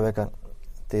le llaman a Rebeca,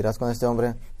 ¿te irás con este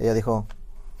hombre? Ella dijo,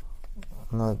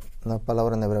 una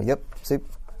palabra en hebreo, yep, sí,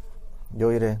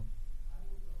 yo iré.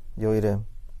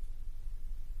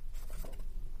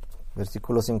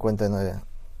 Versículo 59.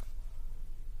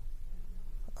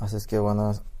 Así es que van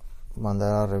a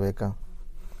mandar a Rebeca.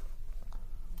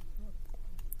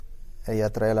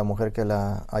 Ella trae a la mujer que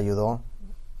la ayudó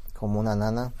como una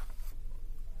nana.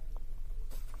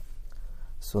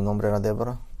 Su nombre era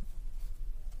Débora.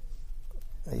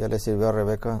 Ella le sirvió a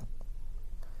Rebeca.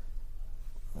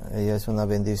 Ella es una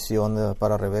bendición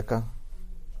para Rebeca.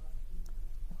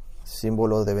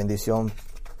 Símbolo de bendición.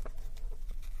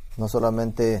 No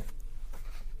solamente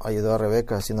ayudó a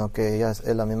Rebeca, sino que ella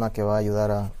es la misma que va a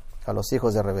ayudar a los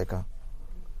hijos de Rebeca.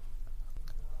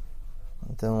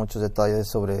 No tengo muchos detalles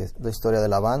sobre la historia de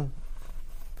Labán,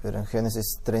 pero en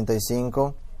Génesis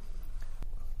 35,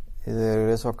 y de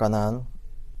regreso a Canaán,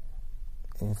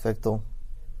 en efecto,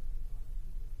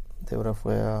 Débora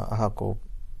fue a Jacob,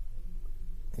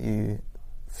 y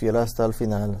fiel hasta el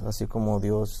final, así como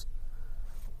Dios,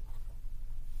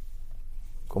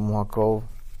 como Jacob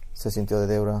se sintió de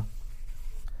Débora.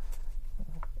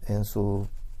 En su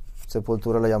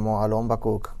sepultura le llamó Alon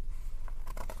Bakuk,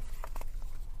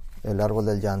 el árbol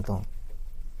del llanto.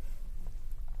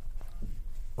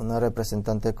 Una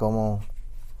representante como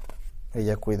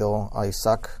ella cuidó a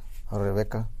Isaac, a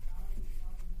Rebeca,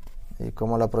 y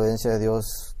como la providencia de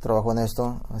Dios trabajó en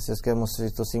esto. Así es que hemos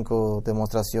visto 5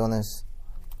 demostraciones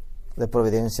de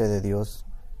providencia de Dios.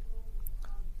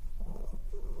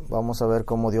 Vamos a ver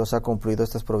cómo Dios ha cumplido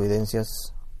estas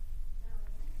providencias.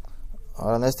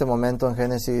 Ahora, en este momento en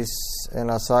Génesis, en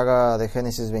la saga de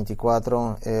Génesis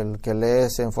 24, el que lee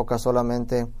se enfoca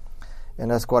solamente en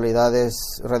las cualidades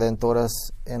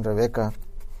redentoras en Rebeca,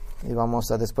 y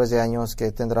vamos a, después de años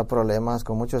que tendrá problemas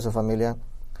con muchos de su familia,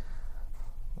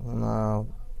 una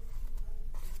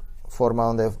forma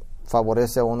donde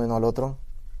favorece a uno y no al otro.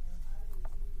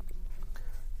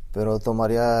 Pero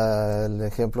tomaría el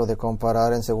ejemplo de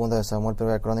comparar en 2 Samuel,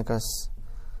 1 Crónicas,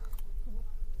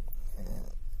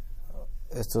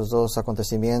 estos 2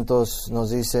 acontecimientos.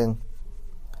 Nos dicen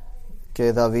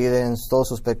que David, en todos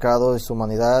sus pecados y su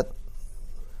humanidad,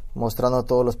 mostrando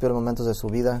todos los peores momentos de su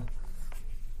vida,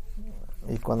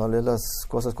 y cuando lees las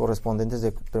cosas correspondientes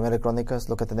de 1 Crónicas,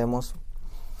 lo que tenemos,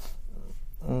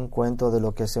 un cuento de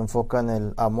lo que se enfoca en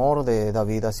el amor de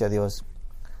David hacia Dios,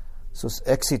 sus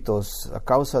éxitos a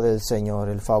causa del Señor,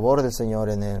 el favor del Señor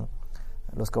en él.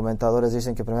 Los comentadores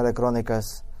dicen que 1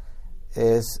 Crónicas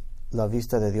es la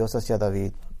vista de Dios hacia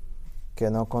David, que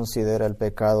no considera el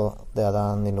pecado de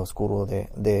Adán ni lo oscuro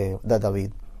de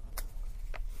David,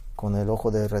 con el ojo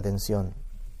de redención.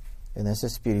 En ese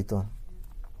espíritu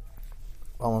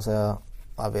vamos a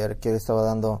ver qué estaba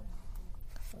dando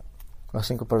las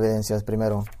 5 providencias.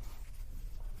 Primero,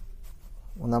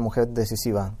 una mujer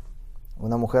decisiva,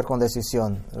 una mujer con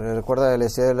decisión. ¿Recuerda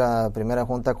leer la primera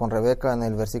junta con Rebeca en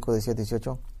el versículo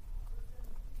 17-18?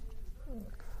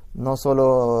 No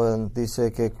solo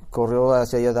dice que corrió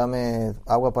hacia ella, dame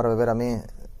agua para beber a mí.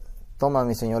 Toma,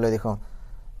 mi señor, le dijo.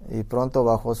 Y pronto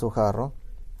bajó su jarro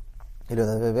y le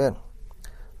dio de beber.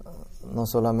 No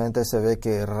solamente se ve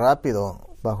que rápido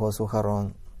bajó su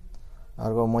jarrón,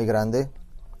 algo muy grande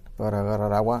para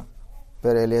agarrar agua,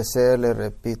 pero Eliezer le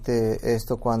repite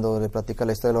esto cuando le platica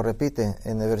la historia, lo repite.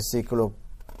 En el versículo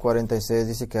 46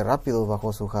 dice que rápido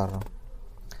bajó su jarro.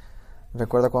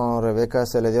 Recuerda cuando a Rebeca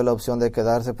se le dio la opción de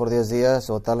quedarse por 10 días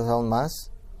o tal vez aún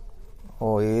más,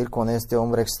 o ir con este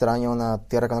hombre extraño a una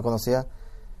tierra que no conocía.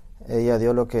 Ella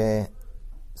dio lo que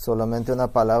solamente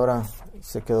una palabra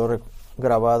se quedó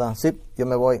grabada: sí, yo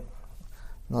me voy,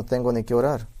 no tengo ni que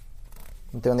orar,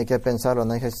 no tengo ni que pensarlo.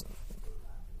 No dije,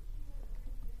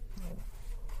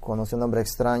 conoció a un hombre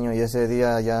extraño y ese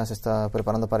día ya se está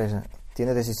preparando para ella.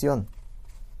 Tiene decisión.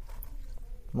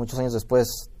 Muchos años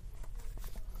después,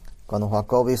 cuando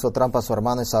Jacob hizo trampa a su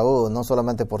hermano Esaú, no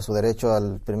solamente por su derecho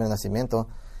al primer nacimiento,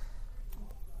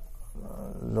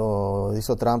 lo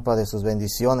hizo trampa de sus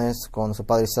bendiciones con su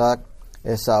padre Isaac.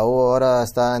 Esaú ahora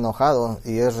está enojado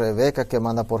y es Rebeca que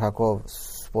manda por Jacob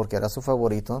porque era su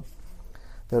favorito.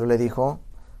 Pero le dijo,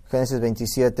 Génesis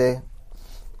 27,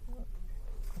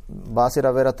 vas a ir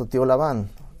a ver a tu tío Labán,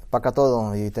 paga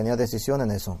todo, y tenía decisión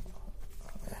en eso.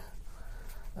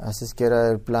 Así es que era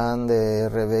el plan de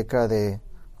Rebeca de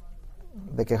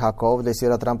que Jacob le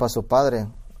hiciera trampa a su padre,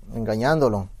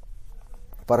 engañándolo,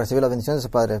 para recibir la bendición de su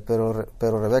padre, pero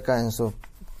Rebeca en su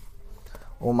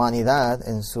humanidad,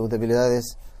 en sus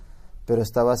debilidades, pero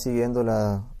estaba siguiendo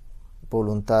la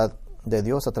voluntad de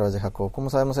Dios a través de Jacob. ¿Cómo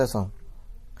sabemos eso?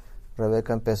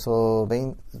 Rebeca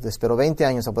esperó 20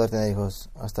 años a poder tener hijos,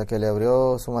 hasta que le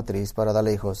abrió su matriz para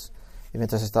darle hijos. Y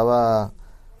mientras estaba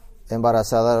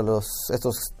embarazada,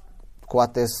 estos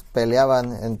cuates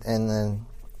peleaban en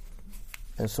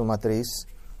su matriz.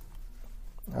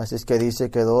 Así es que dice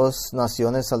que 2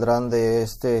 naciones saldrán de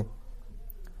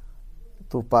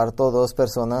tu parto, 2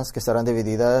 personas que estarán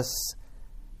divididas,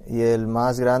 y el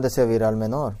más grande servirá al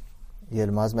menor. Y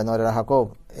el más menor era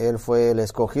Jacob. Él fue el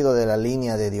escogido de la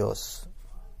línea de Dios,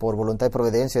 por voluntad y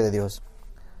providencia de Dios.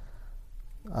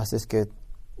 Así es que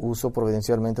usó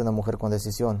providencialmente una mujer con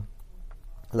decisión,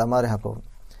 la madre de Jacob.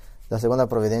 La segunda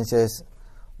providencia es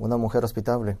una mujer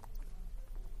hospitable.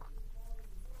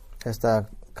 Esta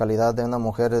calidad de una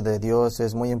mujer de Dios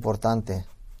es muy importante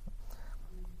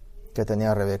que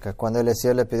tenía Rebeca. Cuando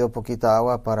Eliezer le pidió poquita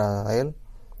agua para él,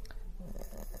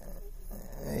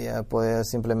 ella podía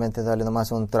simplemente darle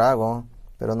nomás un trago,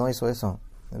 pero no hizo eso.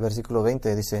 El versículo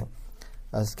 20 dice,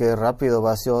 así que rápido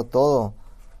vació todo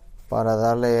para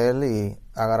darle a él y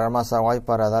agarrar más agua y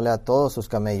para darle a todos sus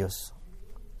camellos.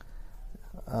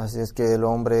 Así es que el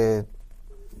hombre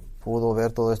pudo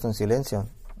ver todo esto en silencio.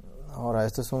 Ahora,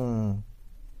 esto es una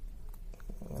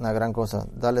gran cosa.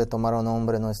 Darle de tomar a un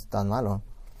hombre no es tan malo.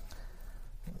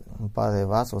 Un par de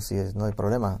vasos, sí, no hay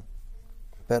problema.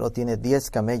 Pero tiene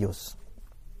 10 camellos.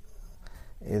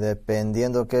 Y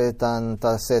dependiendo qué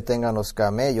tanta sed tengan los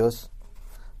camellos,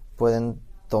 pueden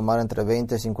tomar entre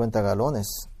 20 y 50 galones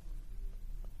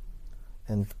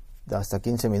en hasta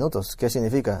 15 minutos. ¿Qué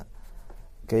significa?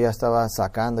 Que ella estaba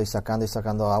sacando y sacando y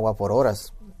sacando agua por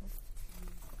horas.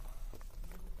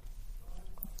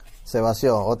 Se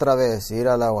vació otra vez, ir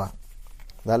al agua,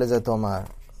 darles de tomar.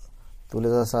 Tú le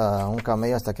das a un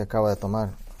camello hasta que acaba de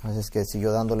tomar. Así es que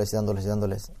siguió dándoles y dándoles y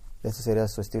dándoles. Ese sería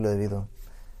su estilo de vida.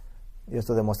 Y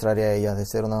esto demostraría a ella de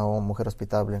ser una mujer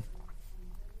hospitable.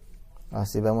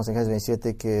 Así vemos en Génesis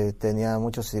 27 que tenía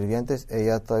muchos sirvientes.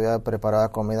 Ella todavía preparaba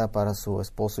comida para su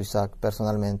esposo Isaac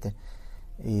personalmente.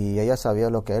 Y ella sabía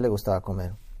lo que a él le gustaba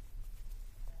comer.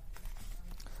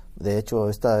 De hecho,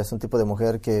 esta es un tipo de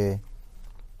mujer que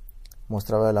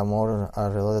mostraba el amor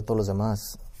alrededor de todos los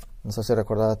demás. No sé si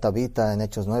recordaba a Tabita en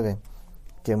Hechos 9,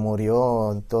 que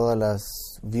murió. Todas las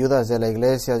viudas de la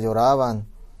iglesia lloraban.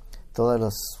 Todas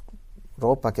las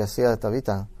ropa que hacía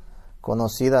Tabita,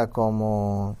 conocida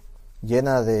como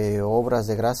llena de obras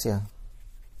de gracia.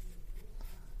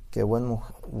 Qué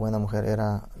buena mujer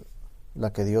era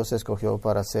la que Dios escogió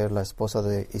para ser la esposa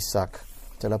de Isaac,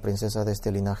 ser la princesa de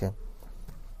este linaje.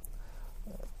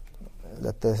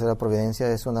 La tercera providencia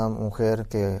es una mujer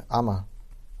que ama.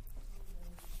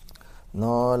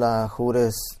 No la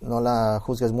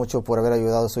juzgues mucho por haber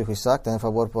ayudado a su hijo Isaac, ten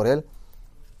favor por él.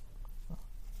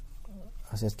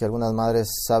 Así es que algunas madres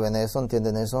saben eso,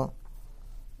 entienden eso.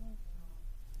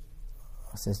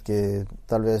 Así es que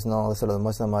tal vez no se lo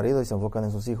demuestran al marido y se enfocan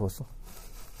en sus hijos.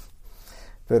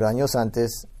 Pero años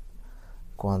antes,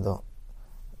 cuando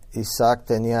Isaac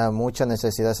tenía mucha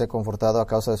necesidad de ser confortado a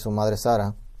causa de su madre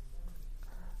Sara,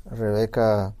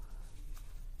 Rebeca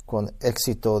con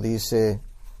éxito dice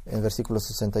en versículo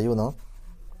 61,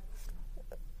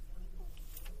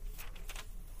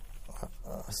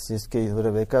 así es que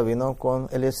Rebeca vino con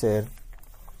Eliezer,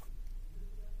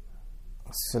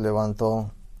 se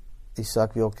levantó,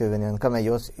 Isaac vio que venían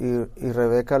camellos y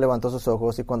Rebeca levantó sus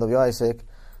ojos y cuando vio a Isaac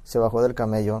se bajó del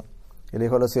camello y le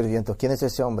dijo a los sirvientes, ¿quién es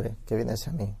ese hombre que viene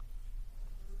hacia mí?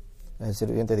 El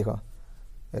sirviente dijo,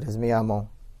 eres mi amo.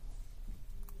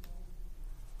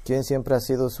 ¿Quién siempre ha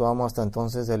sido su amo hasta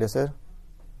entonces? Eliezer.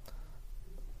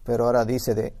 Pero ahora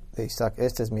dice de Isaac,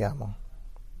 este es mi amo.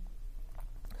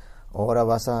 Ahora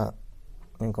vas a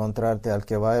encontrarte al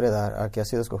que va a heredar, al que ha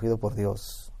sido escogido por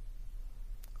Dios.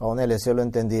 Aún Eliezer lo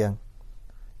entendía.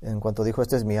 En cuanto dijo,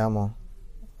 este es mi amo,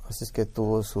 así es que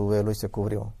tuvo su velo y se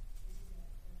cubrió.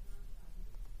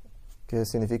 ¿Qué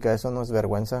significa eso? ¿No es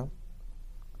vergüenza?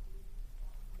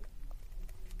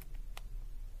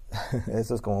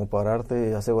 Eso es como pararte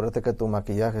y asegurarte que tu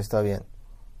maquillaje está bien,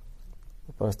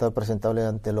 para estar presentable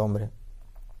ante el hombre.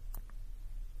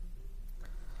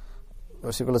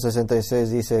 Versículo 66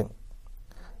 dice,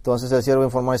 entonces el siervo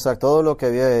informó a Isaac todo lo que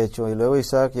había hecho, y luego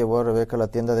Isaac llevó a Rebeca a la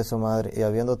tienda de su madre, y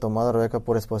habiendo tomado a Rebeca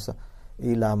por esposa,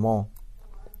 y la amó.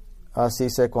 Así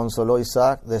se consoló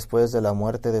Isaac después de la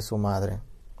muerte de su madre.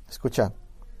 Escucha,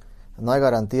 no hay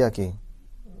garantía aquí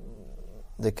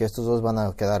de que estos dos van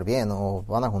a quedar bien o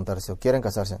van a juntarse o quieren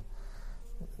casarse.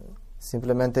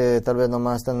 Simplemente tal vez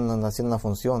nomás están haciendo una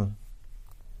función.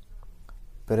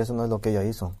 Pero eso no es lo que ella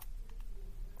hizo.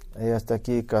 Ella está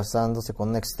aquí casándose con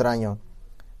un extraño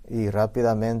y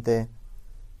rápidamente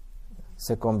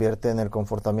se convierte en el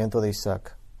comportamiento de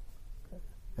Isaac,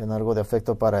 en algo de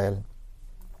afecto para él.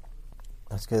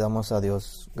 Así que damos a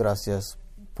Dios gracias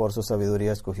por su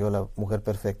sabiduría, escogió la mujer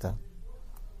perfecta.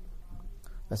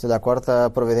 Esta es la cuarta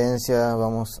providencia.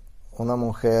 Vamos, una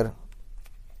mujer.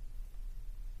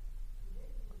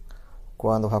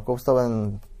 Cuando Jacob estaba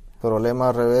en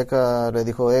problemas, Rebeca le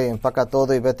dijo: hey, empaca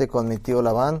todo y vete con mi tío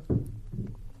Labán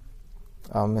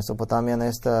a Mesopotamia, en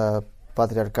este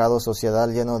patriarcado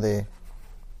social lleno de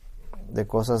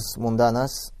cosas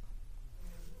mundanas.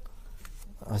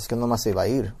 Así que nomás se iba a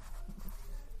ir.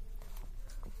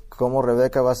 ¿Cómo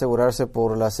Rebeca va a asegurarse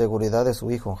por la seguridad de su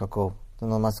hijo Jacob?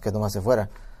 Nomás se fuera.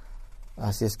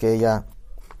 Así es que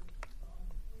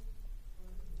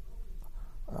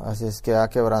ha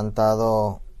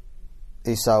quebrantado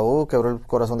Esaú, quebró el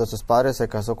corazón de sus padres, se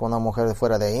casó con una mujer de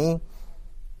fuera de ahí,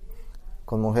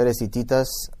 con mujeres hititas.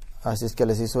 Así es que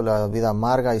les hizo la vida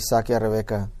amarga a Isaac y a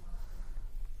Rebeca.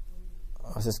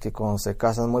 Así es que cuando se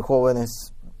casan muy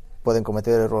jóvenes pueden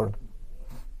cometer error.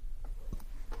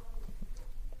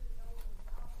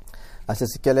 Así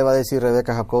es que le va a decir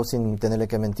Rebeca a Jacob sin tenerle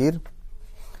que mentir.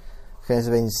 Génesis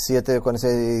 27, cuando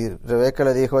Rebeca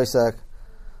le dijo a Isaac.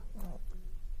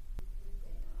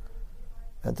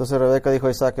 Entonces Rebeca dijo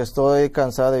a Isaac: estoy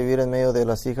cansada de vivir en medio de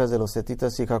las hijas de los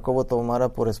hetitas. Si Jacob tomara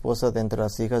por esposa de entre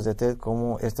las hijas de Het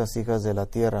como estas hijas de la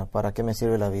tierra, ¿para qué me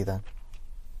sirve la vida?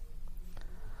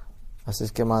 Así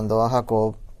es que mandó a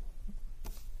Jacob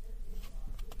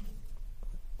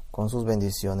con sus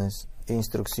bendiciones e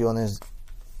instrucciones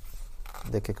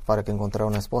para que encontrara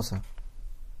una esposa.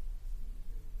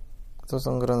 Estas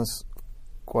son grandes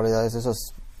cualidades. Esa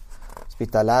es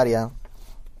hospitalaria.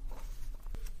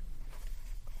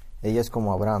 Ella es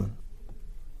como Abraham.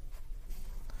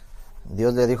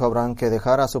 Dios le dijo a Abraham que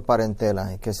dejara su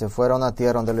parentela y que se fuera a una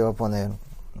tierra donde le iba a poner,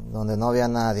 donde no había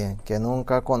nadie, que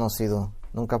nunca ha conocido,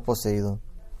 nunca ha poseído.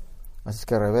 Así es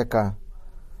que Rebeca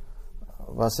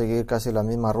va a seguir casi la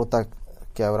misma ruta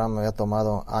que Abraham había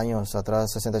tomado años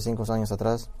atrás, 65 años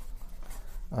atrás.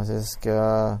 Así es que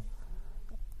ha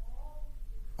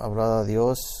hablado a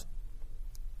Dios.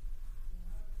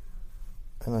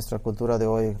 En nuestra cultura de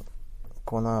hoy,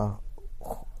 con una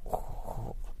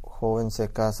joven se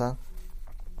casa,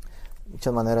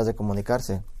 muchas maneras de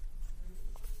comunicarse,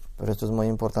 pero esto es muy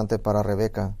importante para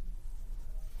Rebeca.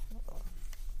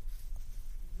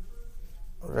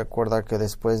 Recuerda que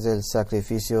después del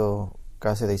sacrificio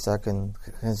casi de Isaac en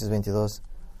Génesis 22,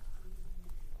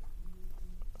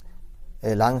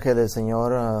 el ángel del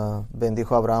Señor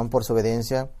bendijo a Abraham por su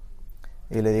obediencia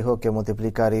y le dijo que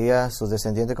multiplicaría sus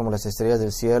descendientes como las estrellas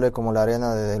del cielo y como la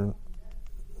arena de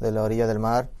la orilla del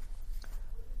mar,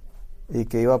 y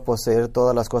que iba a poseer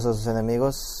todas las cosas de sus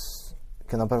enemigos,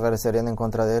 que no prevalecerían en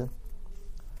contra de él,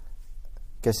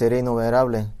 que sería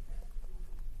innumerable.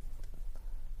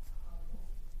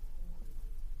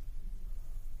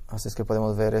 Así es que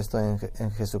podemos ver esto en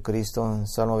Jesucristo, en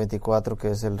Salmo 24,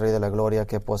 que es el Rey de la Gloria,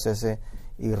 que posee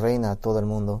y reina todo el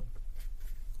mundo.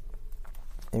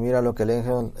 Y mira lo que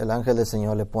el ángel del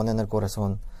Señor le pone en el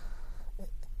corazón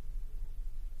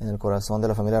de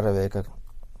la familia Rebeca,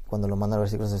 cuando lo manda al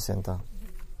versículo 60.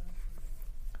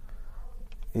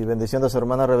 Y bendiciendo a su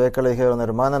hermana Rebeca, le dijeron: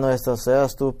 hermana nuestra,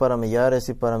 seas tú para millares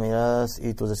y para miradas,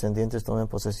 y tus descendientes tomen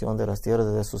posesión de las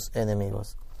tierras de sus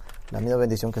enemigos. La misma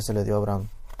bendición que se le dio a Abraham.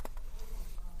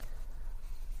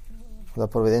 La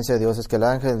providencia de Dios es que el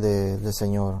ángel del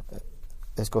Señor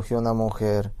escogió una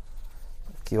mujer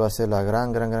que iba a ser la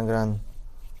gran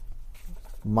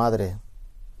madre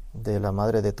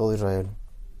de todo Israel.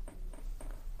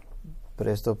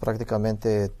 Pero esto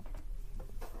prácticamente,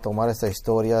 tomar esta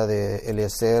historia de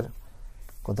Eliezer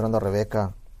encontrando a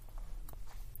Rebeca,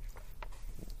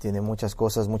 tiene muchas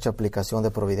cosas, mucha aplicación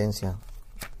de providencia.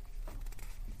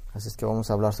 Así es que vamos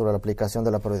a hablar sobre la aplicación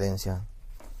de la providencia.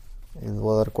 Y les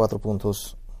voy a dar 4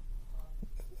 puntos.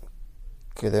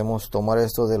 Queremos tomar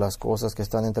esto de las cosas que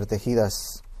están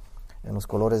entretejidas en los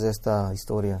colores de esta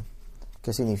historia.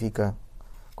 ¿Qué significa?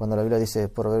 Cuando la Biblia dice,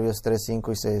 Proverbios 3,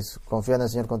 5 y 6, confía en el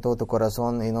Señor con todo tu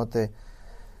corazón y no te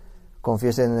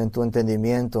confíes en tu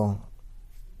entendimiento.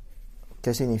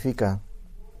 ¿Qué significa?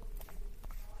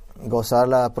 Gozar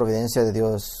la providencia de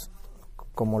Dios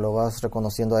como lo vas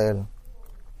reconociendo a Él.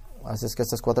 Así es que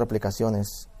estas 4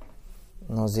 aplicaciones.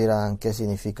 nos dirán qué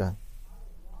significa.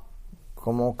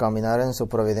 Cómo caminar en su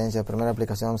providencia. Primera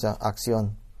aplicación, o sea,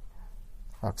 acción.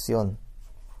 Acción.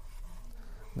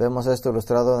 Vemos esto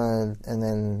ilustrado en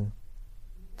el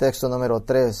texto número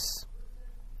 3.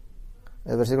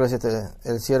 El versículo 7.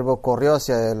 El siervo corrió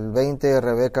hacia el 20.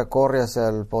 Rebeca corre hacia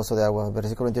el pozo de agua.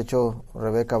 Versículo 28.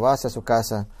 Rebeca va hacia su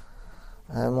casa.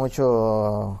 Hay mucha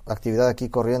actividad aquí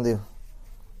corriendo.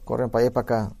 Corren para allá y para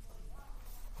acá.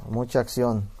 Mucha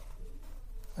acción.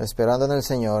 Esperando en el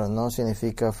Señor no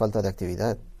significa falta de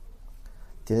actividad.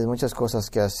 Tienes muchas cosas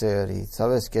que hacer y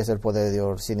sabes que es el poder de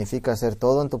Dios. Significa hacer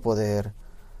todo en tu poder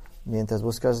mientras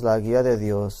buscas la guía de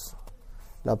Dios,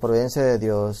 la providencia de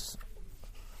Dios.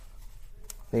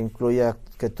 Incluye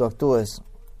que tú actúes.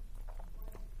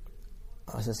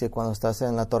 Así que cuando estás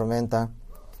en la tormenta,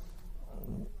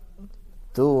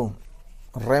 tú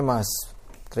remas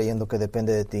creyendo que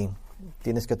depende de ti.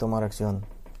 Tienes que tomar acción.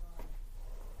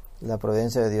 La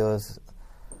providencia de Dios,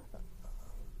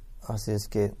 así es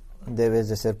que debes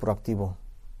de ser proactivo.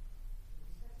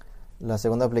 La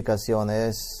segunda aplicación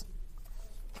es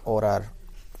orar.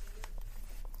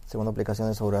 Segunda aplicación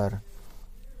es orar.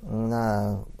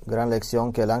 Una gran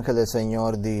lección que el ángel del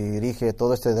Señor dirige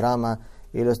todo este drama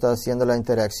y lo está haciendo la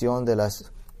interacción de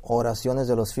las oraciones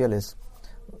de los fieles.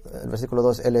 El versículo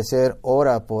 2, Eliezer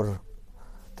ora por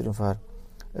triunfar.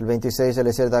 El 26,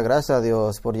 Eliezer da gracias a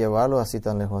Dios por llevarlo así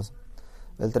tan lejos.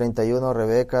 El 31,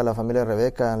 Rebeca, la familia de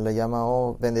Rebeca le llama,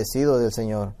 oh, bendecido del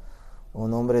Señor.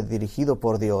 Un hombre dirigido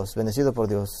por Dios, bendecido por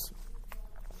Dios.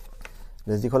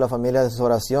 Les dijo la familia de sus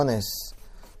oraciones.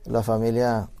 La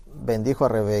familia bendijo a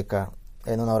Rebeca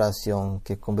en una oración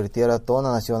que convirtiera a toda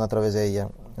una nación a través de ella.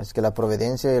 Es que la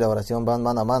providencia y la oración van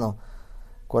mano a mano.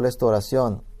 ¿Cuál es tu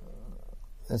oración?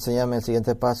 Enséñame el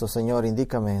siguiente paso. Señor,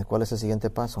 indícame cuál es el siguiente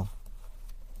paso.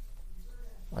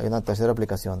 Hay una tercera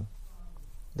aplicación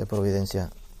de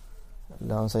providencia.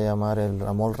 La vamos a llamar el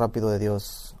amor rápido de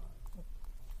Dios.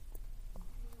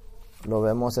 Lo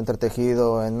vemos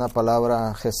entretejido en una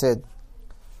palabra Gesed.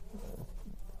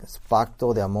 Es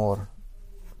pacto de amor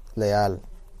leal.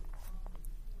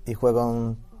 Y juega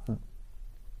en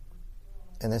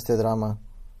este drama,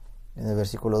 en el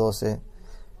versículo 12.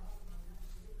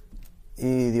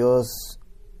 Y Dios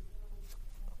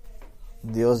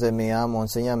de mi amo,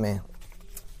 enséñame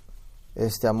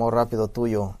este amor rápido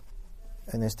tuyo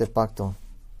en este pacto.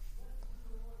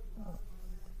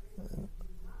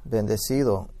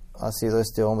 Bendecido ha sido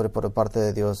este hombre por parte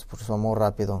de Dios, por su amor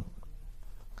rápido.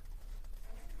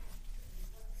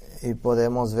 Y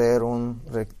podemos ver un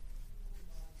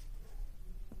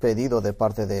pedido de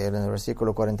parte de él en el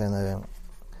versículo 49.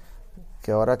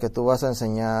 Que ahora que tú vas a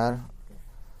enseñar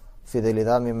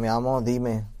fidelidad a mi amo,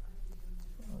 dime,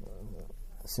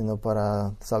 sino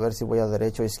para saber si voy a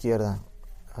derecha o izquierda.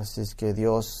 Así es que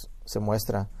Dios se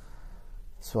muestra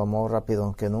su amor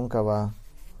rápido, que nunca va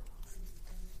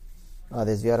a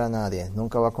desviar a nadie,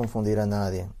 nunca va a confundir a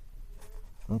nadie,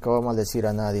 nunca va a maldecir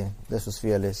a nadie de sus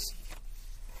fieles.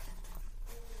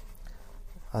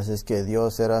 Así es que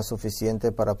Dios era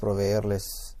suficiente para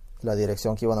proveerles la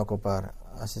dirección que iban a ocupar.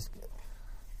 Así es que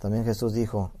también Jesús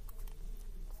dijo,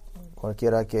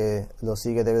 cualquiera que lo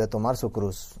sigue debe de tomar su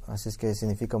cruz. Así es que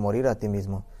significa morir a ti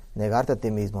mismo, negarte a ti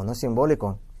mismo. No es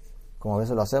simbólico, como a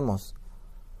veces lo hacemos.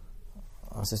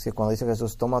 Así es que cuando dice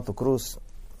Jesús, toma tu cruz,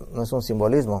 no es un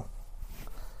simbolismo,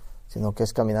 sino que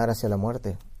es caminar hacia la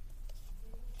muerte.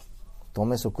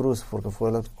 Tome su cruz, porque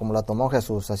fue como la tomó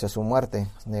Jesús, hacia su muerte,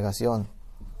 negación.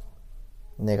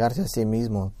 Negarse a sí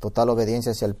mismo, total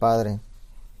obediencia hacia el Padre.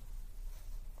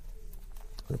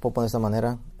 ¿Lo puedo poner de esta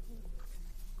manera?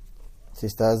 Si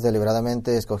estás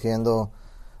deliberadamente escogiendo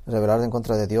rebelarte en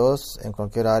contra de Dios en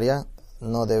cualquier área,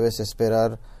 no debes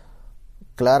esperar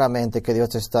claramente que Dios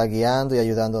te está guiando y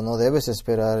ayudando. No debes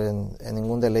esperar en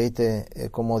ningún deleite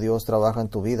cómo Dios trabaja en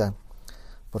tu vida,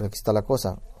 porque aquí está la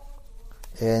cosa.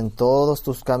 En todos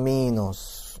tus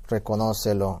caminos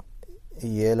reconócelo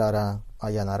y Él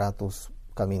allanará tus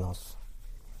caminos.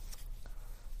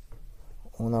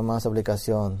 Una más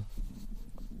aplicación: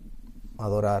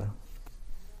 adorar.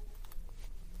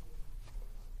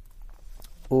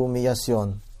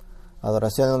 Humillación,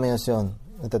 adoración y humillación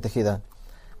entretejida.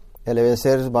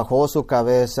 Eliezer bajó su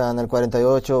cabeza en el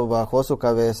 48, bajó su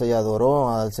cabeza y adoró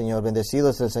al Señor. Bendecido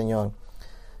es el Señor.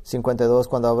 52,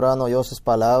 cuando Abraham oyó sus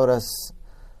palabras,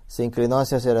 se inclinó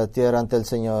hacia la tierra ante el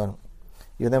Señor.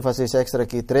 Y un énfasis extra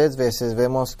aquí: 3 veces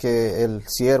vemos que el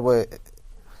siervo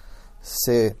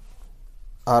se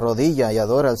arrodilla y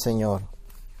adora al Señor.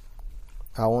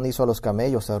 Aún hizo a los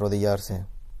camellos arrodillarse.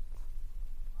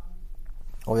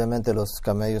 Obviamente los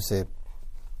camellos se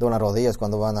doblan rodillas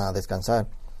cuando van a descansar.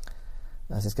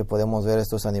 Así es que podemos ver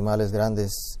estos animales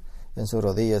grandes en sus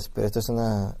rodillas, pero esto es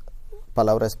una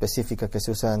palabra específica que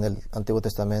se usa en el Antiguo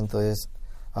Testamento, es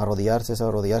arrodillarse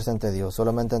ante Dios,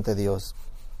 solamente ante Dios.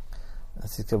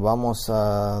 Así que vamos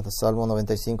a Salmo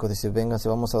 95, dice, véngase,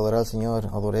 vamos a adorar al Señor,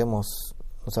 adoremos,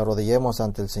 nos arrodillemos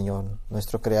ante el Señor,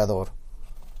 nuestro Creador.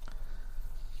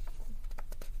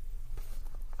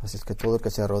 Así es que todo el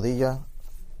que se arrodilla,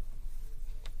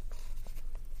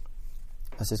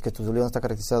 así es que tu religión está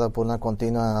caracterizada por una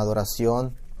continua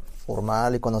adoración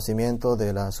formal y conocimiento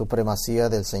de la supremacía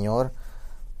del Señor.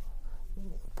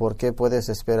 ¿Por qué puedes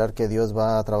esperar que Dios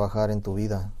va a trabajar en tu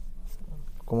vida?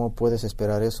 ¿Cómo puedes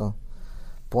esperar eso?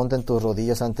 Ponte en tus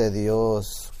rodillas ante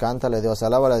Dios, cántale a Dios,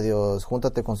 alábale a Dios,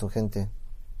 júntate con su gente.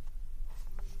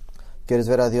 ¿Quieres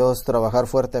ver a Dios trabajar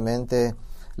fuertemente?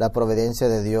 La providencia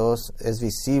de Dios es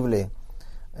visible,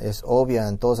 es obvia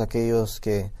en todos aquellos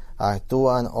que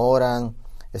actúan, oran,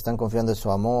 están confiando en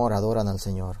su amor, adoran al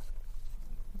Señor.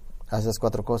 Haz esas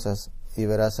 4 cosas y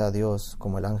verás a Dios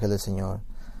como el ángel del Señor.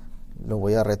 Lo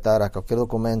voy a retar a cualquier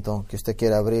documento que usted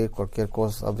quiera abrir, cualquier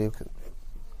cosa, abrir,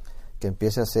 que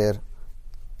empiece a hacer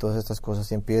todas estas cosas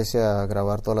y empiece a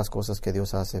grabar todas las cosas que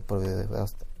Dios hace.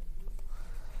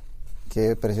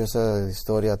 Qué preciosa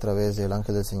historia a través del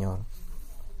ángel del Señor.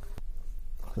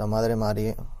 La Madre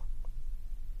María,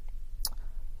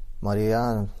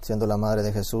 siendo la madre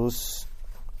de Jesús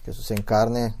se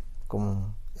encarne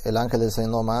como el ángel del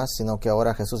Señor no más, sino que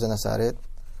ahora Jesús de Nazaret.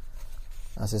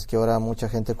 Así es que ahora mucha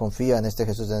gente confía en este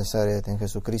Jesús de Nazaret, en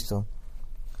Jesucristo.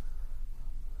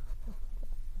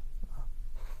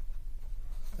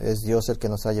 Es Dios el que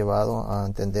nos ha llevado a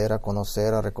entender, a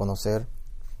conocer, a reconocer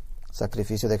el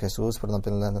sacrificio de Jesús por la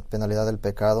penalidad del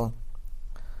pecado.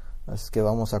 Así que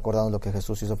vamos a acordarnos lo que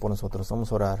Jesús hizo por nosotros.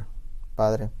 Vamos a orar.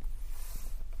 Padre,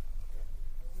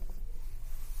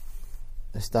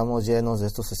 estamos llenos de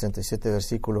estos 67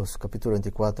 versículos, capítulo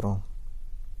 24.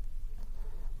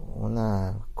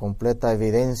 Una completa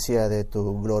evidencia de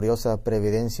tu gloriosa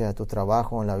previdencia, de tu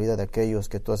trabajo en la vida de aquellos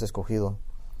que tú has escogido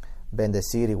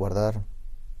bendecir y guardar.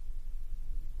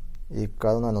 Y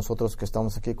cada uno de nosotros que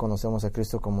estamos aquí conocemos a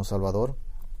Cristo como Salvador.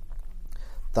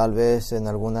 Tal vez en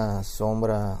alguna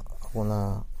sombra,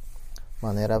 alguna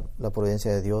manera, la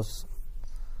providencia de Dios,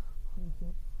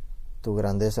 tu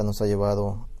grandeza nos ha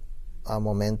llevado a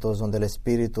momentos donde el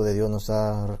Espíritu de Dios nos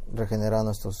ha regenerado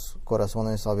nuestros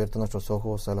corazones, ha abierto nuestros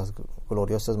ojos a las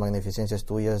gloriosas magnificencias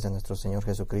tuyas de nuestro Señor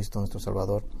Jesucristo, nuestro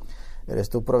Salvador. Eres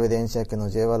tu providencia que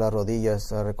nos lleva a las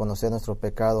rodillas a reconocer nuestro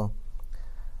pecado,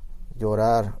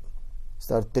 llorar,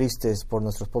 estar tristes por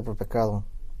nuestro propio pecado.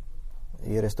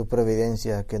 Y eres tu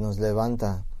providencia que nos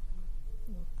levanta,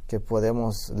 que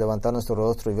podemos levantar nuestro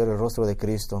rostro y ver el rostro de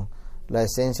Cristo, la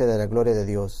esencia de la gloria de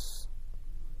Dios,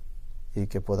 y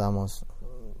que podamos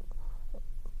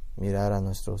mirar a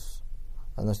nuestro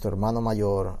hermano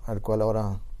mayor, al cual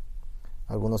ahora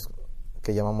algunos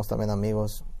que llamamos también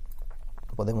amigos,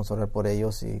 podemos orar por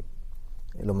ellos, y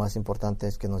lo más importante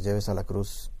es que nos lleves a la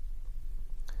cruz.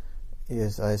 Y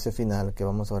es a ese final que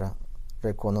vamos ahora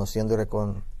reconociendo y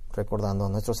recordando a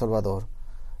nuestro Salvador,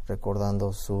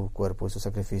 recordando su cuerpo y su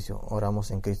sacrificio. Oramos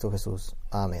en Cristo Jesús.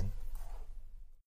 Amén.